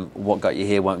 What got you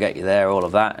here won't get you there, all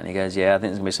of that. And he goes, yeah, I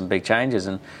think there's going to be some big changes.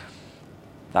 And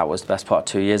that was the best part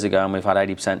 2 years ago, and we've had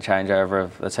 80% changeover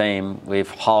of the team. We've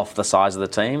halved the size of the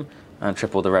team and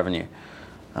tripled the revenue.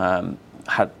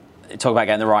 Talk about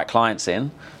getting the right clients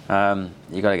in.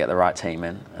 You've got to get the right team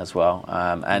in as well.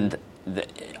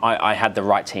 I had the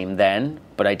right team then,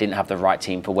 but I didn't have the right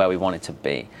team for where we wanted to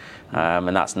be.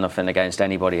 And that's nothing against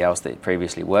anybody else that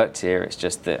previously worked here. It's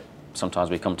just that sometimes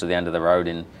we come to the end of the road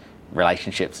in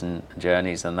relationships and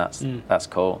journeys, and that's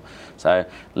cool. So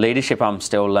leadership, I'm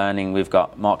still learning. We've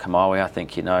got Mark Hamawi, I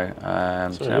think you know.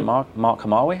 Do you know Mark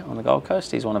Hamawi on the Gold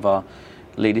Coast? He's one of our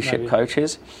leadership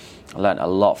coaches. I learned a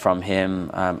lot from him.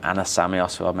 Anna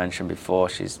Samios, who I mentioned before,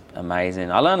 she's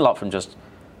amazing. I learned a lot from just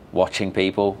watching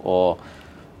people or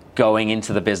going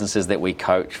into the businesses that we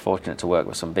coach. Fortunate to work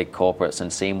with some big corporates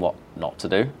and seeing what not to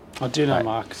do. I do know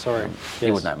Mark, sorry. Yes.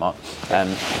 You would know Mark.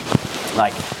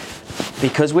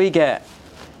 Because we get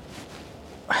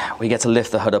to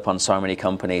lift the hood up on so many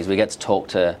companies, we get to talk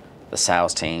to the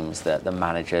sales teams, the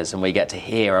managers, and we get to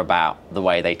hear about the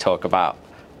way they talk about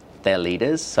their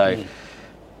leaders. So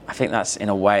I think that's, in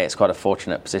a way, it's quite a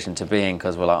fortunate position to be in,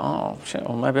 because we're like, oh, shit,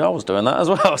 well, maybe I was doing that as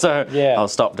well. So I'll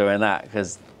stop doing that,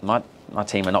 because my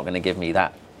team are not going to give me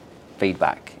that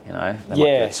feedback, you know. They might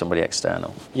get somebody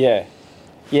external. Yeah,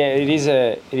 it is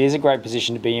a great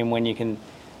position to be in when you can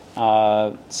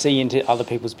see into other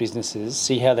people's businesses,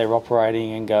 see how they're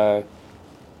operating, and go,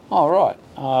 oh, right,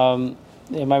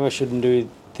 maybe I shouldn't do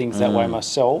things that way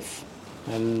myself,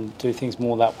 and do things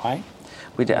more that way.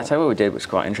 We did. I tell you what we did, which was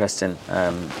quite interesting.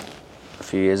 a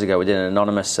few years ago, we did an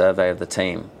anonymous survey of the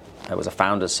team. It was a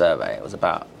founder's survey. It was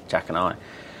about Jack and I.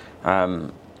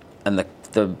 And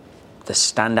the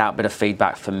standout bit of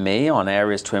feedback for me on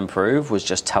areas to improve was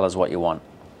just tell us what you want.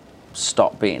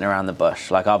 Stop beating around the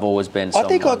bush. Like, I've always been someone... I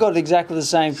think I got exactly the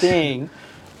same thing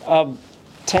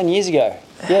 10 years ago.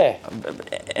 Yeah.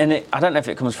 And I don't know if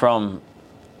it comes from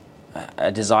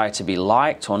a desire to be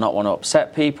liked or not want to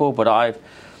upset people, but I've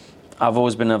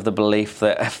always been of the belief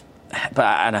that...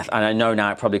 and I know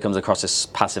now it probably comes across as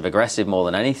passive-aggressive more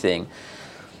than anything,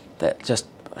 that just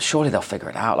surely they'll figure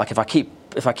it out. Like, if I keep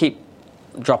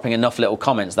dropping enough little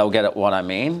comments, they'll get at what I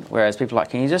mean. Whereas people are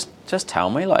like, can you just tell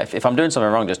me? Like, if I'm doing something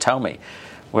wrong, just tell me.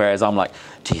 Whereas I'm like,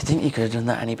 do you think you could have done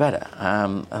that any better?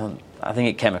 I think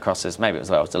it came across as maybe it was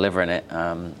the way I was delivering it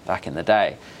back in the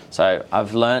day. So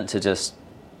I've learned to just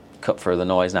cut through the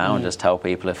noise now and just tell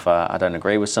people if I don't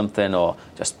agree with something, or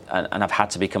just and I've had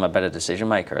to become a better decision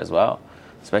maker as well.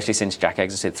 Especially since Jack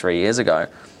exited 3 years ago,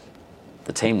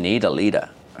 the team need a leader.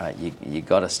 Right? You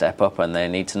got to step up, and they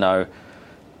need to know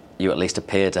you at least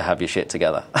appear to have your shit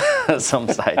together at some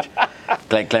stage.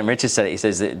 Glenn Richards said it. He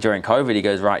says that during COVID, he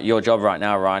goes, right, your job right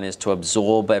now, Ryan, is to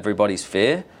absorb everybody's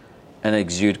fear and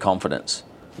exude confidence.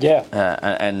 Yeah.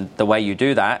 And the way you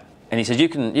do that, and he says you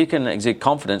can exude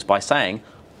confidence by saying,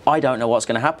 I don't know what's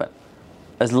going to happen.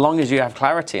 As long as you have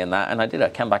clarity in that, and I did. I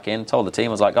came back in, told the team, I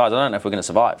was like, guys, I don't know if we're going to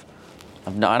survive.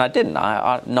 And I didn't.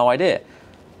 I had no idea.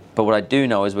 But what I do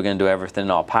know is we're going to do everything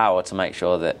in our power to make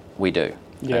sure that we do.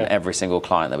 Yeah. And every single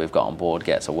client that we've got on board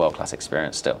gets a world-class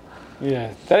experience still.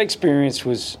 Yeah, that experience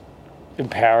was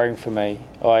empowering for me.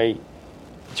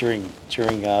 During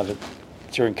COVID,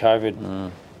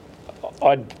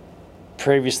 I'd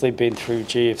previously been through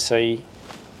GFC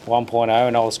 1.0,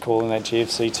 and I was calling that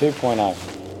GFC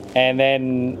 2.0. And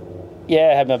then, I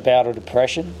had my bout of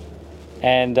depression,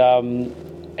 and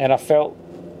I felt,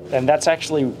 and that's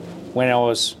actually when I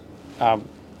was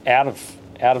out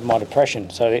of my depression.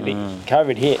 So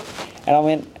COVID hit, and I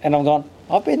went, and I'm gone,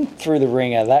 I've been through the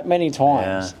ringer that many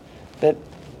times that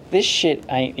this shit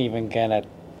ain't even gonna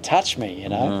touch me, you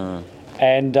know.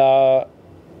 And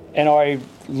I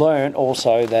learned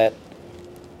also that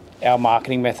our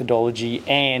marketing methodology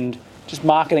and just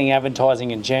marketing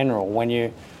advertising in general, when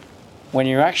you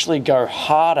actually go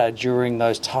harder during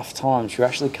those tough times, you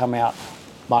actually come out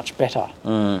much better.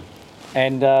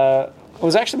 And it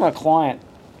was actually my client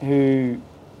who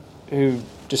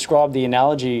described the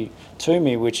analogy to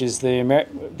me, which is the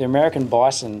American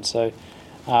bison, so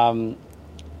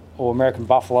or American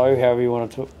buffalo, however you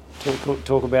want to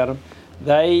talk about them.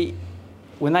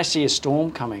 When they see a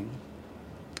storm coming,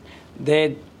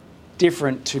 they're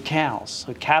different to cows.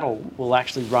 So cattle will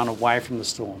actually run away from the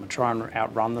storm and try and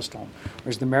outrun the storm,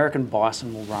 whereas the American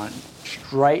bison will run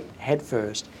straight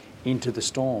headfirst into the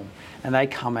storm, and they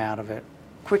come out of it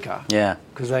quicker. Yeah.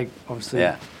 Because they obviously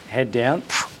head down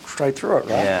straight through it,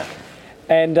 right? Yeah.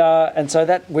 And so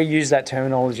that we use that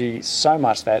terminology so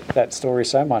much, that story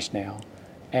so much now,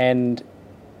 and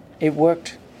it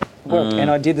worked.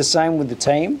 And I did the same with the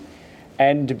team.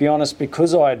 And to be honest,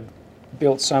 because I'd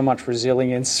built so much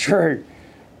resilience through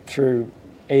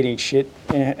eating shit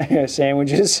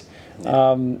sandwiches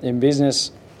in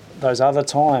business, those other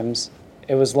times,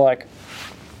 it was like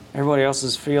everybody else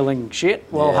is feeling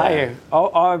shit. Well, hey,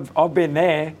 I've been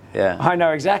there. Yeah. I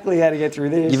know exactly how to get through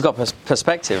this. You've got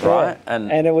perspective, right?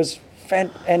 And it was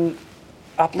and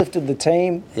uplifted the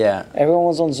team. Yeah. Everyone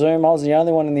was on Zoom. I was the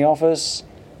only one in the office,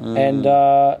 and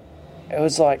it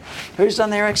was like, who's done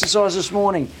their exercise this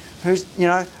morning? Who's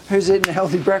eating a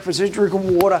healthy breakfast? Who's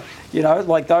drinking water?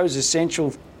 Like those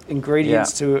essential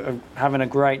ingredients to having a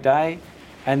great day.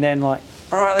 And then like,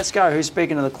 all right, let's go. Who's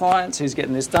speaking to the clients? Who's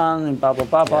getting this done? And blah, blah,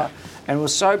 blah, blah. And it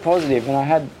was so positive. And I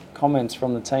had comments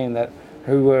from the team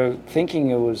who were thinking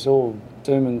it was all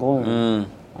doom and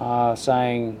gloom,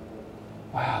 saying,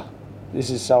 wow, this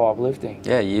is so uplifting.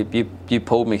 Yeah, you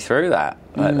pulled me through that.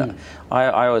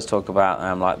 I always talk about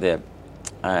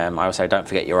I always say, don't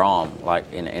forget your arm,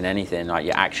 like in anything, like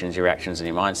your actions, your reactions, and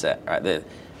your mindset. Right?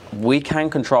 We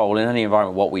can control in any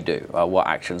environment what we do, what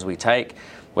actions we take,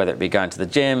 whether it be going to the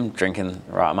gym, drinking the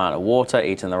right amount of water,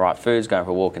 eating the right foods, going for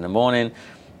a walk in the morning,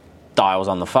 dials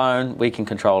on the phone. We can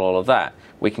control all of that.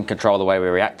 We can control the way we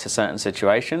react to certain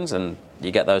situations, and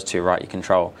you get those two right, you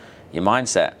control your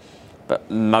mindset. But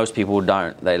most people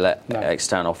don't. They let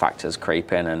external factors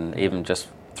creep in, and even just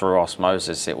through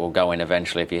osmosis, it will go in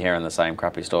eventually if you're hearing the same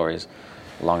crappy stories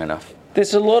long enough.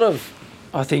 There's a lot of,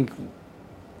 I think,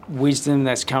 wisdom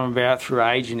that's come about through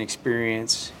age and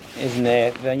experience, isn't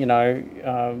there?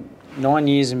 9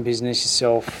 years in business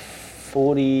yourself,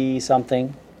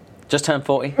 40-something. Just turned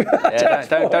 40. Yeah,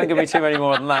 don't give me too many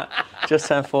more than that. Just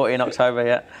turned 40 in October,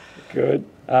 yeah. Good.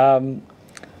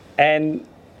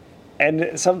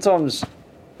 And sometimes,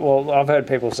 well, I've heard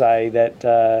people say that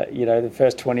the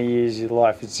first 20 years of your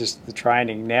life is just the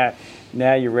training. Now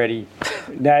you're ready.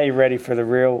 Now you're ready for the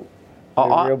real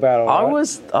battle. I right?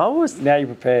 was. Now you're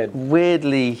prepared.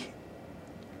 Weirdly,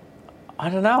 I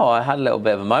don't know. I had a little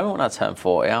bit of a moment when I turned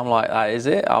 40. I'm like, that is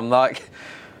it. I'm like,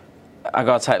 I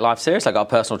got to take life seriously. I got a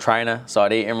personal trainer, so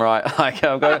I'd eat him right.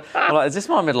 I'm like, is this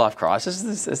my midlife crisis?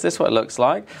 Is this what it looks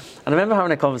like? And I remember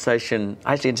having a conversation.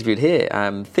 I actually interviewed here,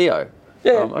 Theo,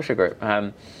 from Usher Group,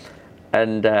 and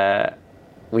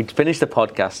we finished the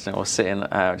podcast and I was sitting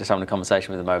just having a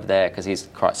conversation with him over there because he's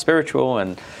quite spiritual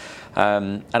and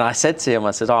I said to him,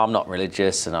 I said, I'm not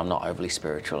religious and I'm not overly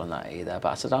spiritual and that either, but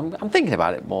I said, I'm thinking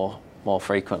about it more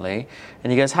frequently.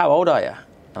 And he goes, how old are you?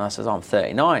 And I said, I'm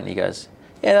 39. He goes,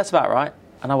 yeah, that's about right.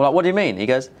 And I was like, what do you mean? He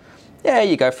goes, yeah,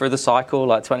 you go through the cycle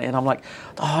like 20. And I'm like,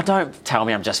 oh, don't tell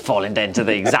me I'm just falling into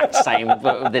the exact same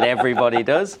that everybody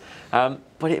does.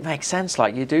 But it makes sense.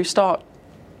 Like you do start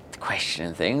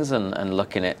questioning things and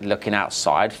looking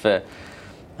outside for,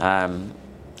 I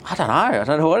don't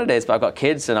know what it is, but I've got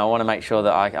kids and I want to make sure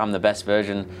that I'm the best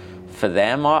version for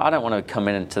them. I don't want to come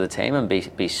into the team and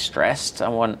be stressed.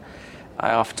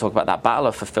 I often talk about that battle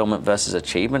of fulfillment versus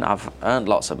achievement. I've earned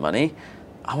lots of money.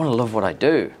 I want to love what I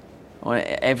do.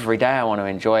 Every day I want to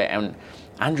enjoy it. And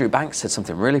Andrew Banks said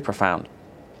something really profound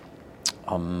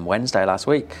on Wednesday last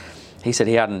week. He said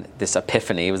he had this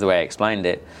epiphany, was the way he explained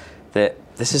it, that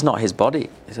this is not his body.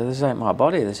 He said, this ain't my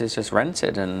body, this is just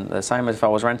rented. And the same as if I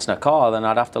was renting a car, then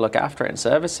I'd have to look after it and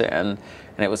service it. And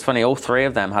it was funny, all three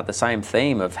of them had the same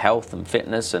theme of health and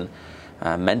fitness and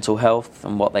mental health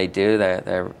and what they do,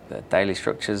 their daily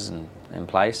structures and in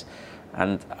place.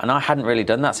 And I hadn't really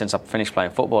done that since I finished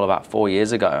playing football about 4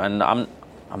 years ago. And I'm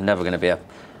never going to be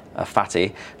a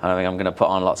fatty. I don't think I'm going to put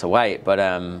on lots of weight. But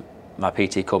my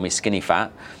PT called me skinny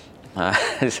fat. So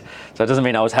it doesn't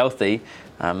mean I was healthy.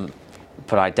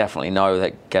 But I definitely know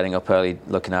that getting up early,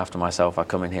 looking after myself, I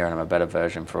come in here and I'm a better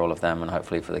version for all of them and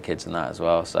hopefully for the kids and that as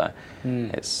well. So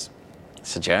it's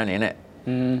a journey, isn't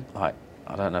it? Like,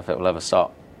 I don't know if it will ever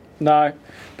stop. No,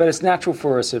 but it's natural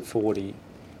for us at 40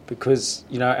 because,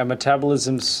 our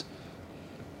metabolism's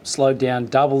slowed down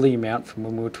double the amount from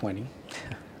when we were 20.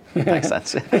 Makes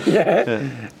sense. Yeah.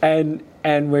 And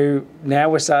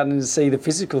we're starting to see the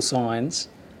physical signs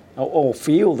or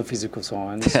feel the physical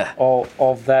signs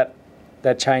of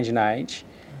that change in age.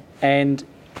 And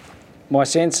my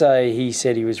sensei, he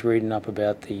said he was reading up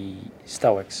about the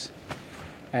Stoics,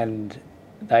 and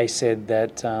they said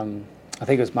that I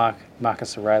think it was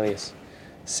Marcus Aurelius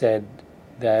said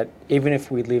that even if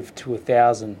we lived to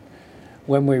 1,000,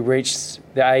 when we reached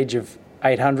the age of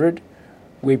 800,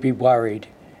 we'd be worried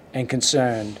and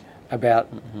concerned about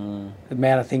the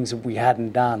amount of things that we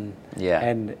hadn't done,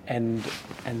 and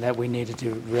that we needed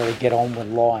to really get on with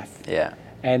life. Yeah.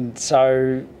 And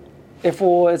so,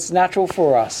 therefore, it's natural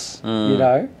for us,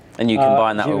 And you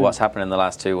combine that with what's happened in the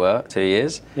last 2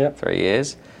 years, 3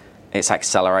 years, it's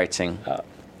accelerating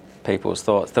people's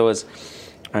thoughts. There was,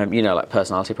 like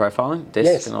personality profiling,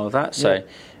 DISC and all of that. So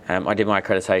I did my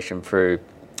accreditation through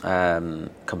a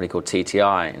company called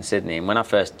TTI in Sydney. And when I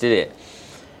first did it,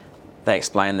 they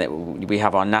explained that we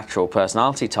have our natural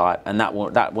personality type and that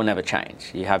will never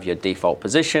change. You have your default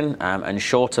position and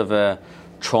short of a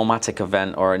traumatic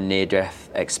event or a near-death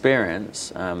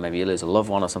experience, maybe you lose a loved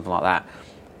one or something like that,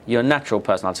 your natural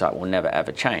personality type will never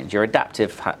ever change. Your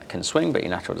adaptive can swing, but your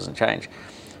natural doesn't change.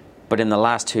 But in the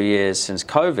last 2 years since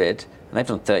COVID, and they've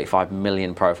done 35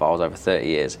 million profiles over 30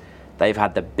 years, they've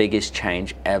had the biggest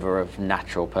change ever of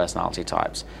natural personality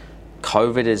types.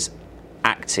 COVID has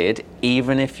acted,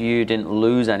 even if you didn't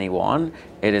lose anyone,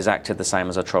 it has acted the same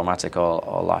as a traumatic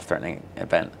or life-threatening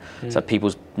event. So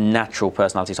people's natural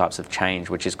personality types have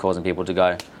changed, which is causing people to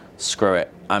go, screw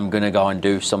it, I'm going to go and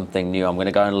do something new. I'm going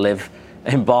to go and live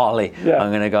in Bali.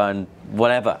 I'm going to go and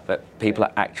whatever. But people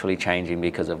are actually changing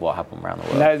because of what happened around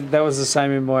the world. That was the same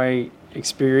in my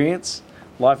experience,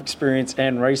 life experience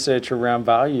and research around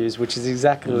values, which is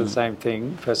exactly the same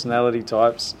thing, personality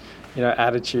types,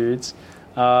 attitudes.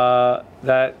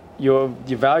 That your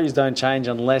values don't change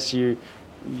unless you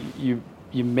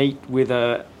meet with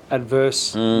a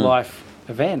adverse life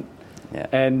event.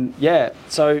 And the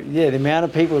amount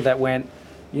of people that went,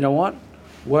 you know what,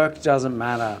 work doesn't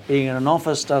matter, being in an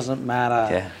office doesn't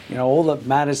matter. All that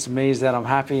matters to me is that I'm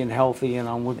happy and healthy and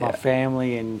I'm with my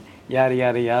family and yada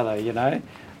yada yada.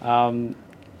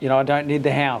 I don't need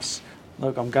the house.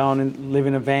 Look, I'm going and live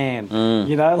in a van.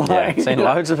 Seen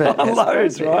loads of it.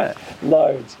 Loads, right?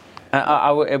 Loads.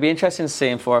 It'll be interesting to see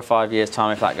in 4 or 5 years'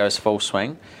 time if that goes full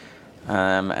swing.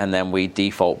 and then we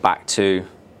default back to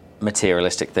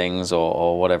materialistic things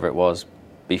or whatever it was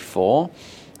before,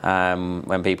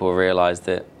 when people realise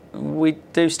that we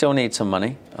do still need some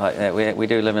money. Like, we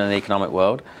do live in an economic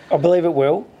world. I believe it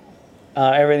will.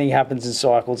 Everything happens in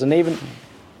cycles, and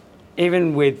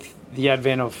even with the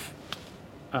advent of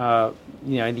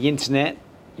the internet,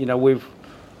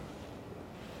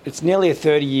 it's nearly a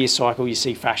 30-year cycle. You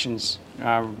see fashions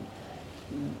come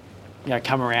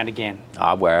around again.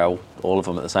 I wear all of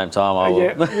them at the same time.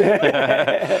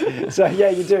 Yeah. So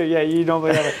you do. Yeah, you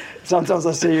normally have it. Sometimes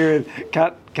I see you with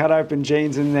cut open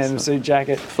jeans and then a suit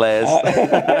jacket. Flares.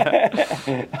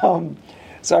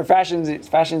 So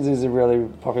fashions is a really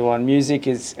popular one. Music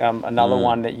is another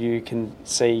one that you can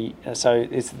see. So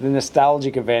it's the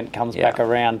nostalgic event comes back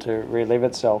around to relive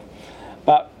itself.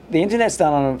 But the internet's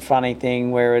done on a funny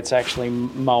thing where it's actually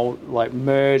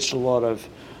merged a lot of,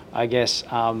 I guess,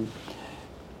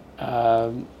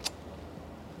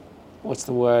 what's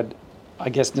the word? I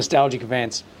guess nostalgic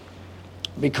events,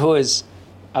 because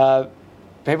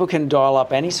people can dial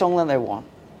up any song that they want.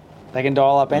 They can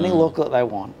dial up any look that they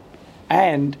want.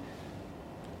 And,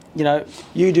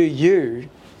 you do you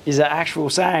is an actual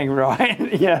saying,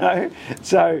 right?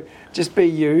 So just be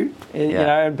you,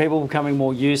 and people becoming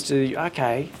more used to,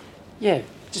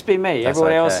 just be me. That's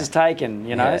Everyone okay. else is taken,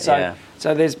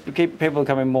 So there's people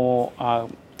becoming more,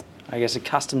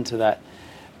 accustomed to that.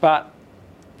 But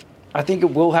I think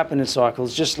it will happen in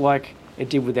cycles, just like it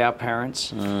did with our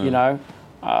parents,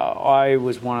 I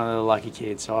was one of the lucky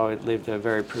kids. I lived a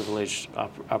very privileged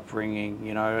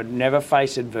upbringing. I'd never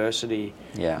faced adversity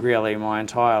really my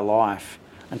entire life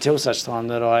until such time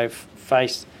that I've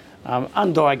faced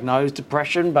undiagnosed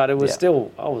depression, but it was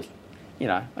still, I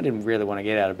didn't really want to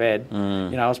get out of bed.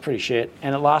 I was pretty shit,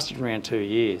 and it lasted around 2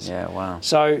 years. Yeah, wow.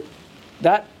 So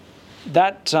that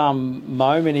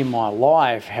moment in my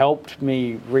life helped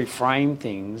me reframe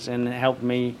things and helped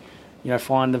me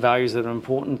find the values that are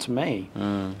important to me.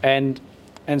 And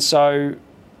so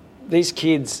these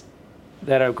kids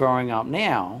that are growing up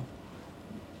now,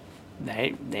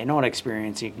 they're not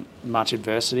experiencing much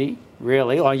adversity,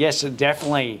 really. Oh, yes,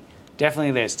 definitely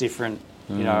there's different,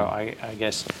 I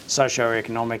guess,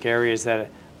 socio-economic areas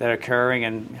that are occurring.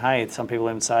 And, hey, some people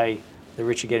even say the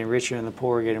rich are getting richer and the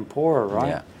poor are getting poorer, right?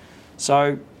 Yeah.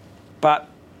 So, but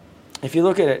if you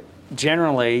look at it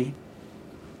generally,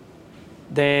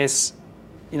 there's,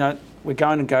 we're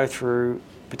going to go through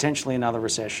potentially another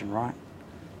recession, right?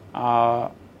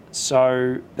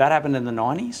 So that happened in the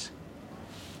 90s.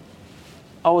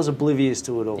 I was oblivious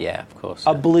to it all. Yeah, of course.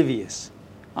 Oblivious.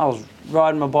 I was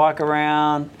riding my bike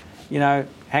around,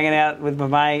 hanging out with my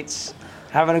mates,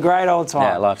 having a great old time.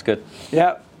 Yeah, life's good.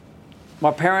 Yep.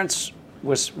 My parents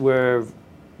were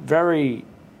very,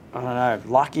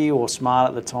 lucky or smart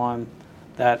at the time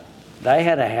that they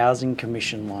had a housing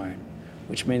commission loan,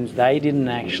 which means they didn't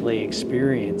actually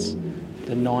experience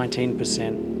the 19%,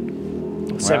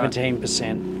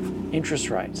 17% interest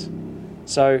rates.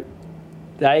 So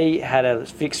they had a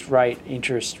fixed rate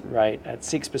interest rate at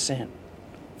 6%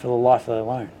 for the life of their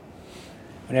loan,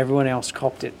 when everyone else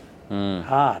copped it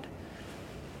hard.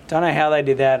 Don't know how they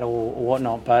did that or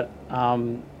whatnot, but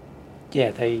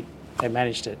they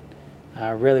managed it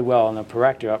really well, and they're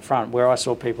proactive up front, where I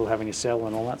saw people having to sell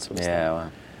and all that sort of stuff. Yeah,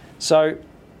 wow. So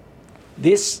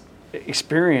this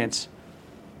experience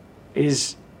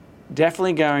is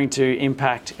definitely going to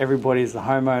impact everybody as the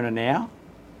homeowner now.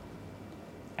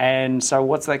 And so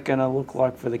what's that going to look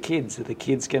like for the kids? Are the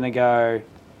kids going to go,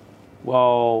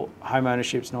 well, home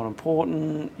ownership's not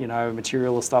important,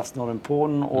 material stuff's not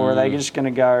important, or are they just going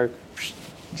to go,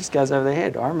 it just goes over their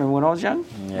head? I remember when I was young,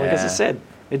 like as I said,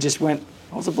 it just went,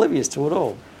 I was oblivious to it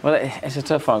all. Well, it's a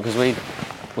tough one, because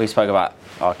we spoke about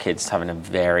our kids having a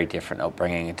very different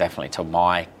upbringing, definitely to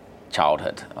my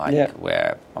childhood,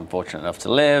 where I'm fortunate enough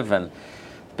to live, and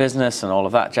business and all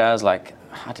of that jazz. Like,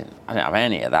 I didn't have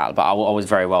any of that, but I was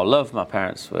very well loved. My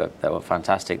parents were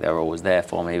fantastic. They were always there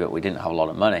for me, but we didn't have a lot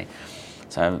of money.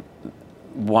 So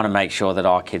want to make sure that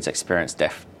our kids experience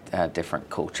different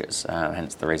cultures,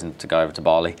 hence the reason to go over to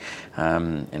Bali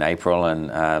in April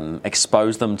and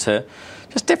expose them to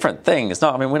just different things.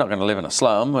 We're not going to live in a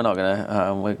slum. We're not going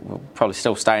to. We'll probably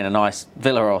still stay in a nice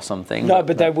villa or something. No,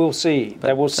 but they will see.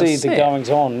 They will see the goings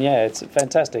on. Yeah, it's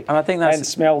fantastic. And I think that's, and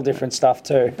smell different stuff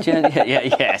too.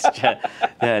 Genuinely.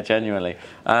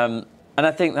 And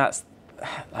I think that's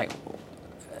like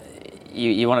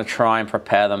you want to try and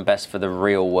prepare them best for the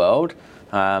real world,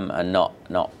 and not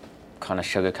kind of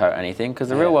sugarcoat anything, because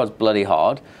the real world's bloody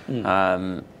hard.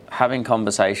 Having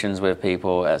conversations with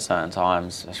people at certain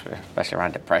times, especially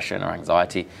around depression or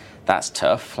anxiety, that's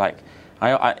tough. Like,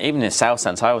 even in a sales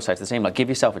sense, I always say to the team, like, give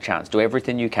yourself a chance. Do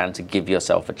everything you can to give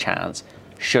yourself a chance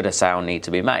should a sale need to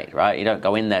be made, right? You don't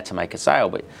go in there to make a sale,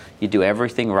 but you do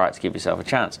everything right to give yourself a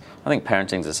chance. I think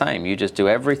parenting's the same. You just do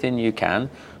everything you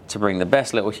can to bring the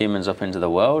best little humans up into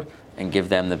the world and give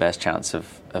them the best chance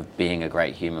of being a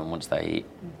great human once they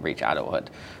reach adulthood.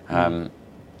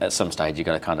 At some stage, you've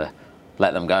got to kind of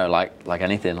let them go, like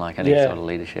anything, like any sort of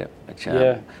leadership. Which,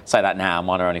 say that now,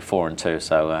 mine are only 4 and 2,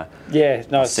 so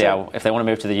see how, if they want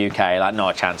to move to the UK, like,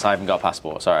 not a chance. I haven't got a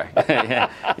passport. Sorry,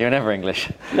 you're never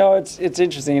English. No, it's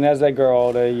interesting, and as they grow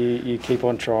older, you keep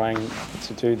on trying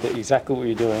to do exactly what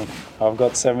you're doing. I've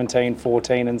got 17,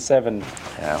 14, and 7,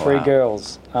 3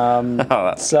 girls.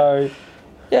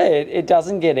 It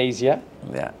doesn't get easier.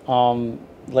 Yeah.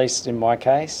 At least in my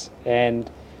case,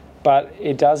 but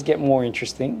it does get more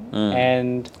interesting,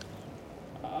 and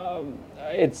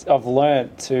I've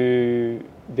learnt to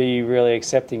be really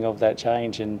accepting of that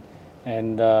change and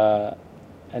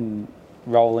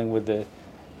rolling with the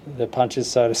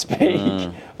punches, so to speak,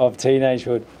 of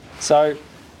teenagehood. So,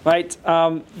 mate,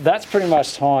 that's pretty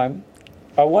much time.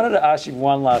 I wanted to ask you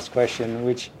one last question,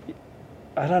 which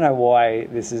I don't know why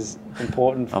this is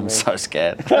important for me. I'm so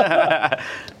scared.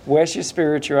 Where's your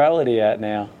spirituality at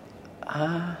now?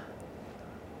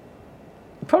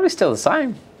 Probably still the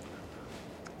same.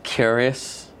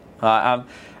 Curious. And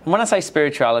when I say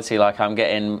spirituality, like, I'm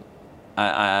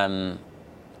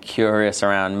curious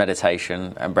around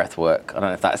meditation and breath work. I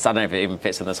don't know if it even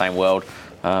fits in the same world.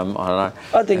 I don't know.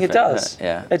 I think it does.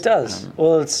 It does.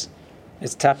 Well, it's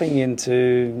tapping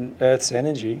into Earth's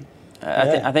energy.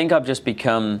 I think I've just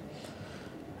become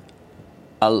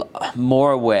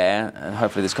more aware, and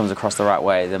hopefully this comes across the right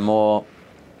way, the more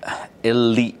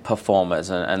elite performers,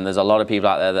 and there's a lot of people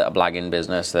out there that are blagging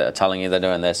business, that are telling you they're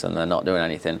doing this and they're not doing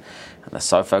anything, and they're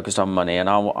so focused on money, and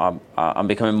I'm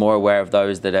becoming more aware of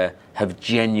those that have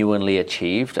genuinely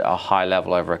achieved a high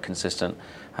level over a consistent,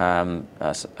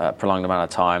 prolonged amount of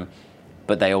time,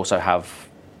 but they also have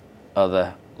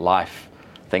other life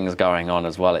things going on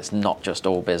as well. It's not just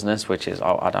all business, which is,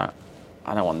 I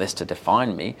don't want this to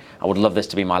define me. I would love this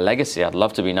to be my legacy. I'd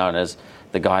love to be known as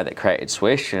the guy that created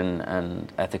SWISH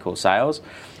and ethical sales.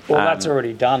 Well, that's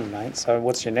already done, mate. So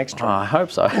what's your next try? I hope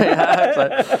so.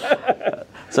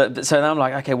 So now I'm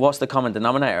like, okay, what's the common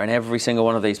denominator? And every single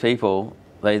one of these people,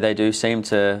 they do seem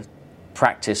to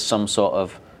practice some sort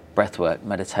of breathwork,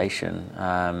 meditation.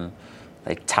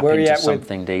 They tap into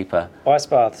something deeper. Ice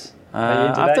baths.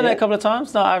 I've done it a couple of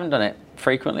times. No, I haven't done it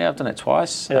frequently. I've done it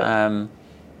twice. Yeah.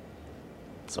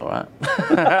 It's all right.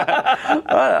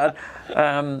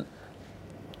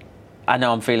 I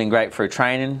know I'm feeling great through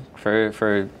training,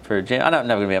 through gym. I'm never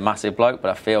going to be a massive bloke,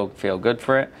 but I feel good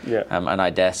for it. Yeah. And I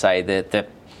dare say that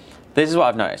this is what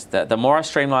I've noticed. That the more I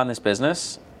streamline this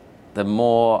business, the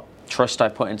more trust I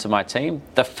put into my team,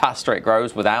 the faster it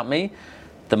grows without me,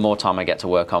 the more time I get to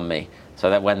work on me. So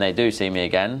that when they do see me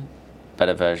again,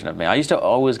 better version of me. I used to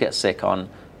always get sick on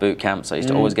boot camps. I used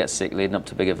to always get sick leading up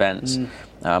to big events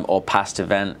or past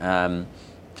event,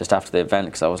 just after the event,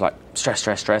 because I was like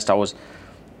stressed. I was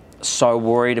so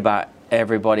worried about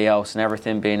everybody else and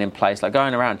everything being in place, like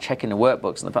going around checking the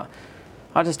workbooks and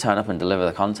I just turn up and deliver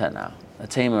the content now. The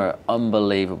team are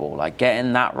unbelievable. Like,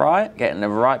 getting that right, getting the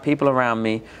right people around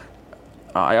me.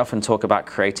 I often talk about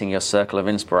creating your circle of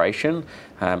inspiration.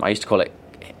 I used to call it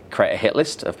create a hit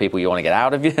list of people you want to get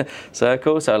out of your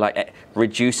circle. So, like,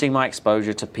 reducing my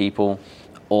exposure to people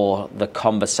or the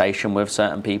conversation with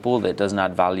certain people that doesn't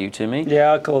add value to me.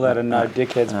 Yeah, I call that a no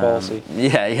dickheads policy.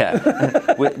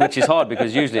 Yeah. Which is hard,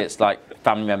 because usually it's like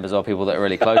family members or people that are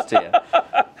really close to you.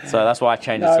 So that's why I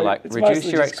changed it to, like, reduce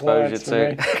your exposure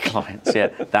to clients. Yeah,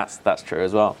 that's true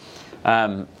as well.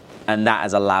 And that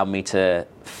has allowed me to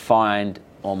find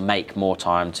or make more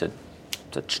time to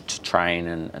train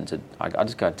and to. I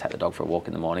just go and take the dog for a walk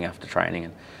in the morning after training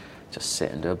and just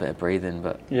sit and do a bit of breathing.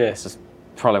 But this is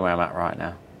probably where I'm at right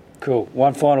now. Cool.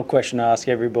 One final question to ask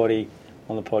everybody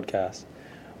on the podcast.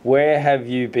 Where have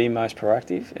you been most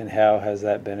proactive, and how has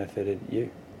that benefited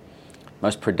you?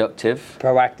 Most productive?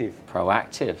 Proactive.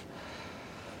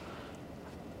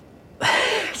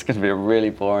 It's going to be a really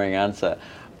boring answer.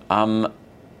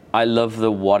 I love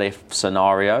the what if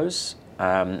scenarios,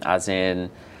 as in,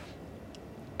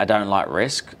 I don't like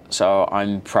risk, so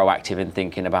I'm proactive in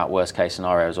thinking about worst case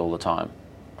scenarios all the time,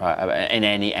 right? In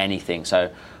anything.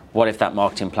 So, what if that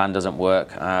marketing plan doesn't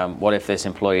work? What if this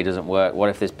employee doesn't work? What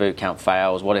if this boot camp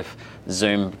fails? What if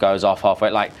Zoom goes off halfway?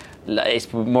 Like,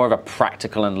 it's more of a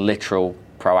practical and literal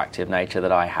proactive nature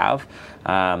that I have,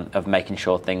 of making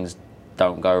sure things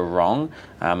don't go wrong,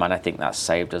 and I think that's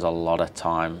saved us a lot of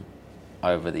time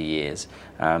over the years.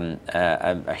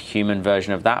 A human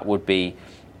version of that would be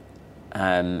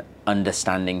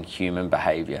understanding human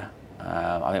behaviour.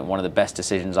 I think one of the best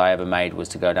decisions I ever made was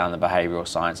to go down the behavioural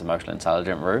science, emotional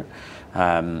intelligence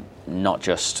route, not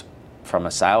just from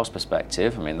a sales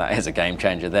perspective. I mean, that is a game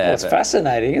changer there. That's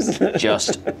fascinating, isn't it?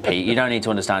 You don't need to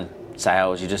understand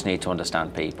sales, you just need to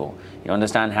understand people. You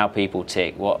understand how people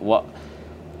tick. What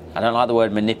I don't like the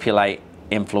word manipulate,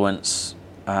 influence,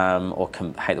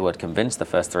 hate the word convince. The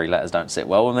first three letters don't sit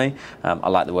well with me. I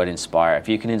like the word inspire. If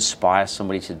you can inspire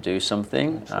somebody to do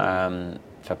something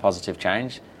for positive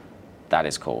change, that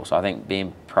is cool. So I think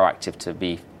being proactive, to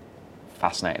be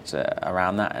fascinated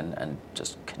around that and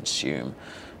just consume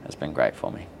has been great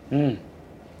for me. I don't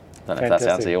know if that's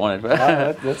the answer you wanted, but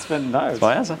that's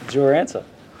my answer. It's your answer.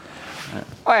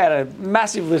 I had a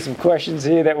massive list of questions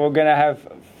here that we're going to have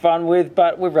fun with,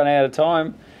 but we've run out of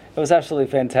time. It was absolutely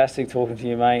fantastic talking to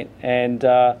you, mate. And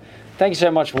thank you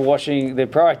so much for watching the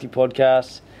Proactive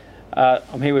Podcast.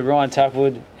 I'm here with Ryan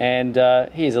Tuckwood, and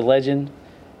he is a legend.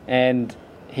 And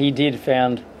he did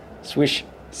found SWISH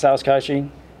Sales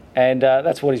Coaching, and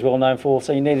that's what he's well known for.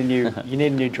 So you need a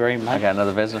new dream, mate. Okay,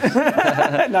 another business.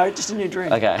 No, just a new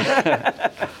dream. Okay.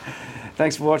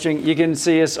 Thanks for watching. You can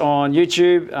see us on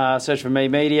YouTube. Search for Me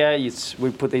Media. We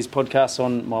put these podcasts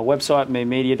on my website,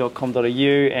 memedia.com.au,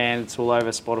 and it's all over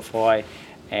Spotify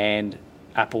and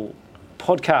Apple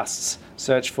Podcasts.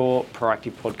 Search for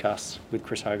Proactive Podcasts with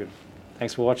Chris Hogan.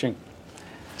 Thanks for watching.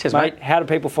 Cheers, mate. How do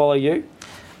people follow you?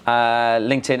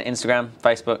 LinkedIn, Instagram,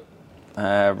 Facebook,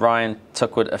 Ryan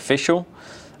Tuckwood Official.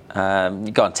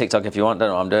 You go on TikTok if you want. Don't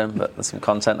know what I'm doing, but there's some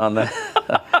content on there.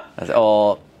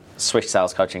 Or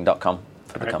swishsalescoaching.com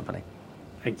for the company.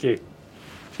 Thank you.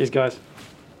 Cheers, guys.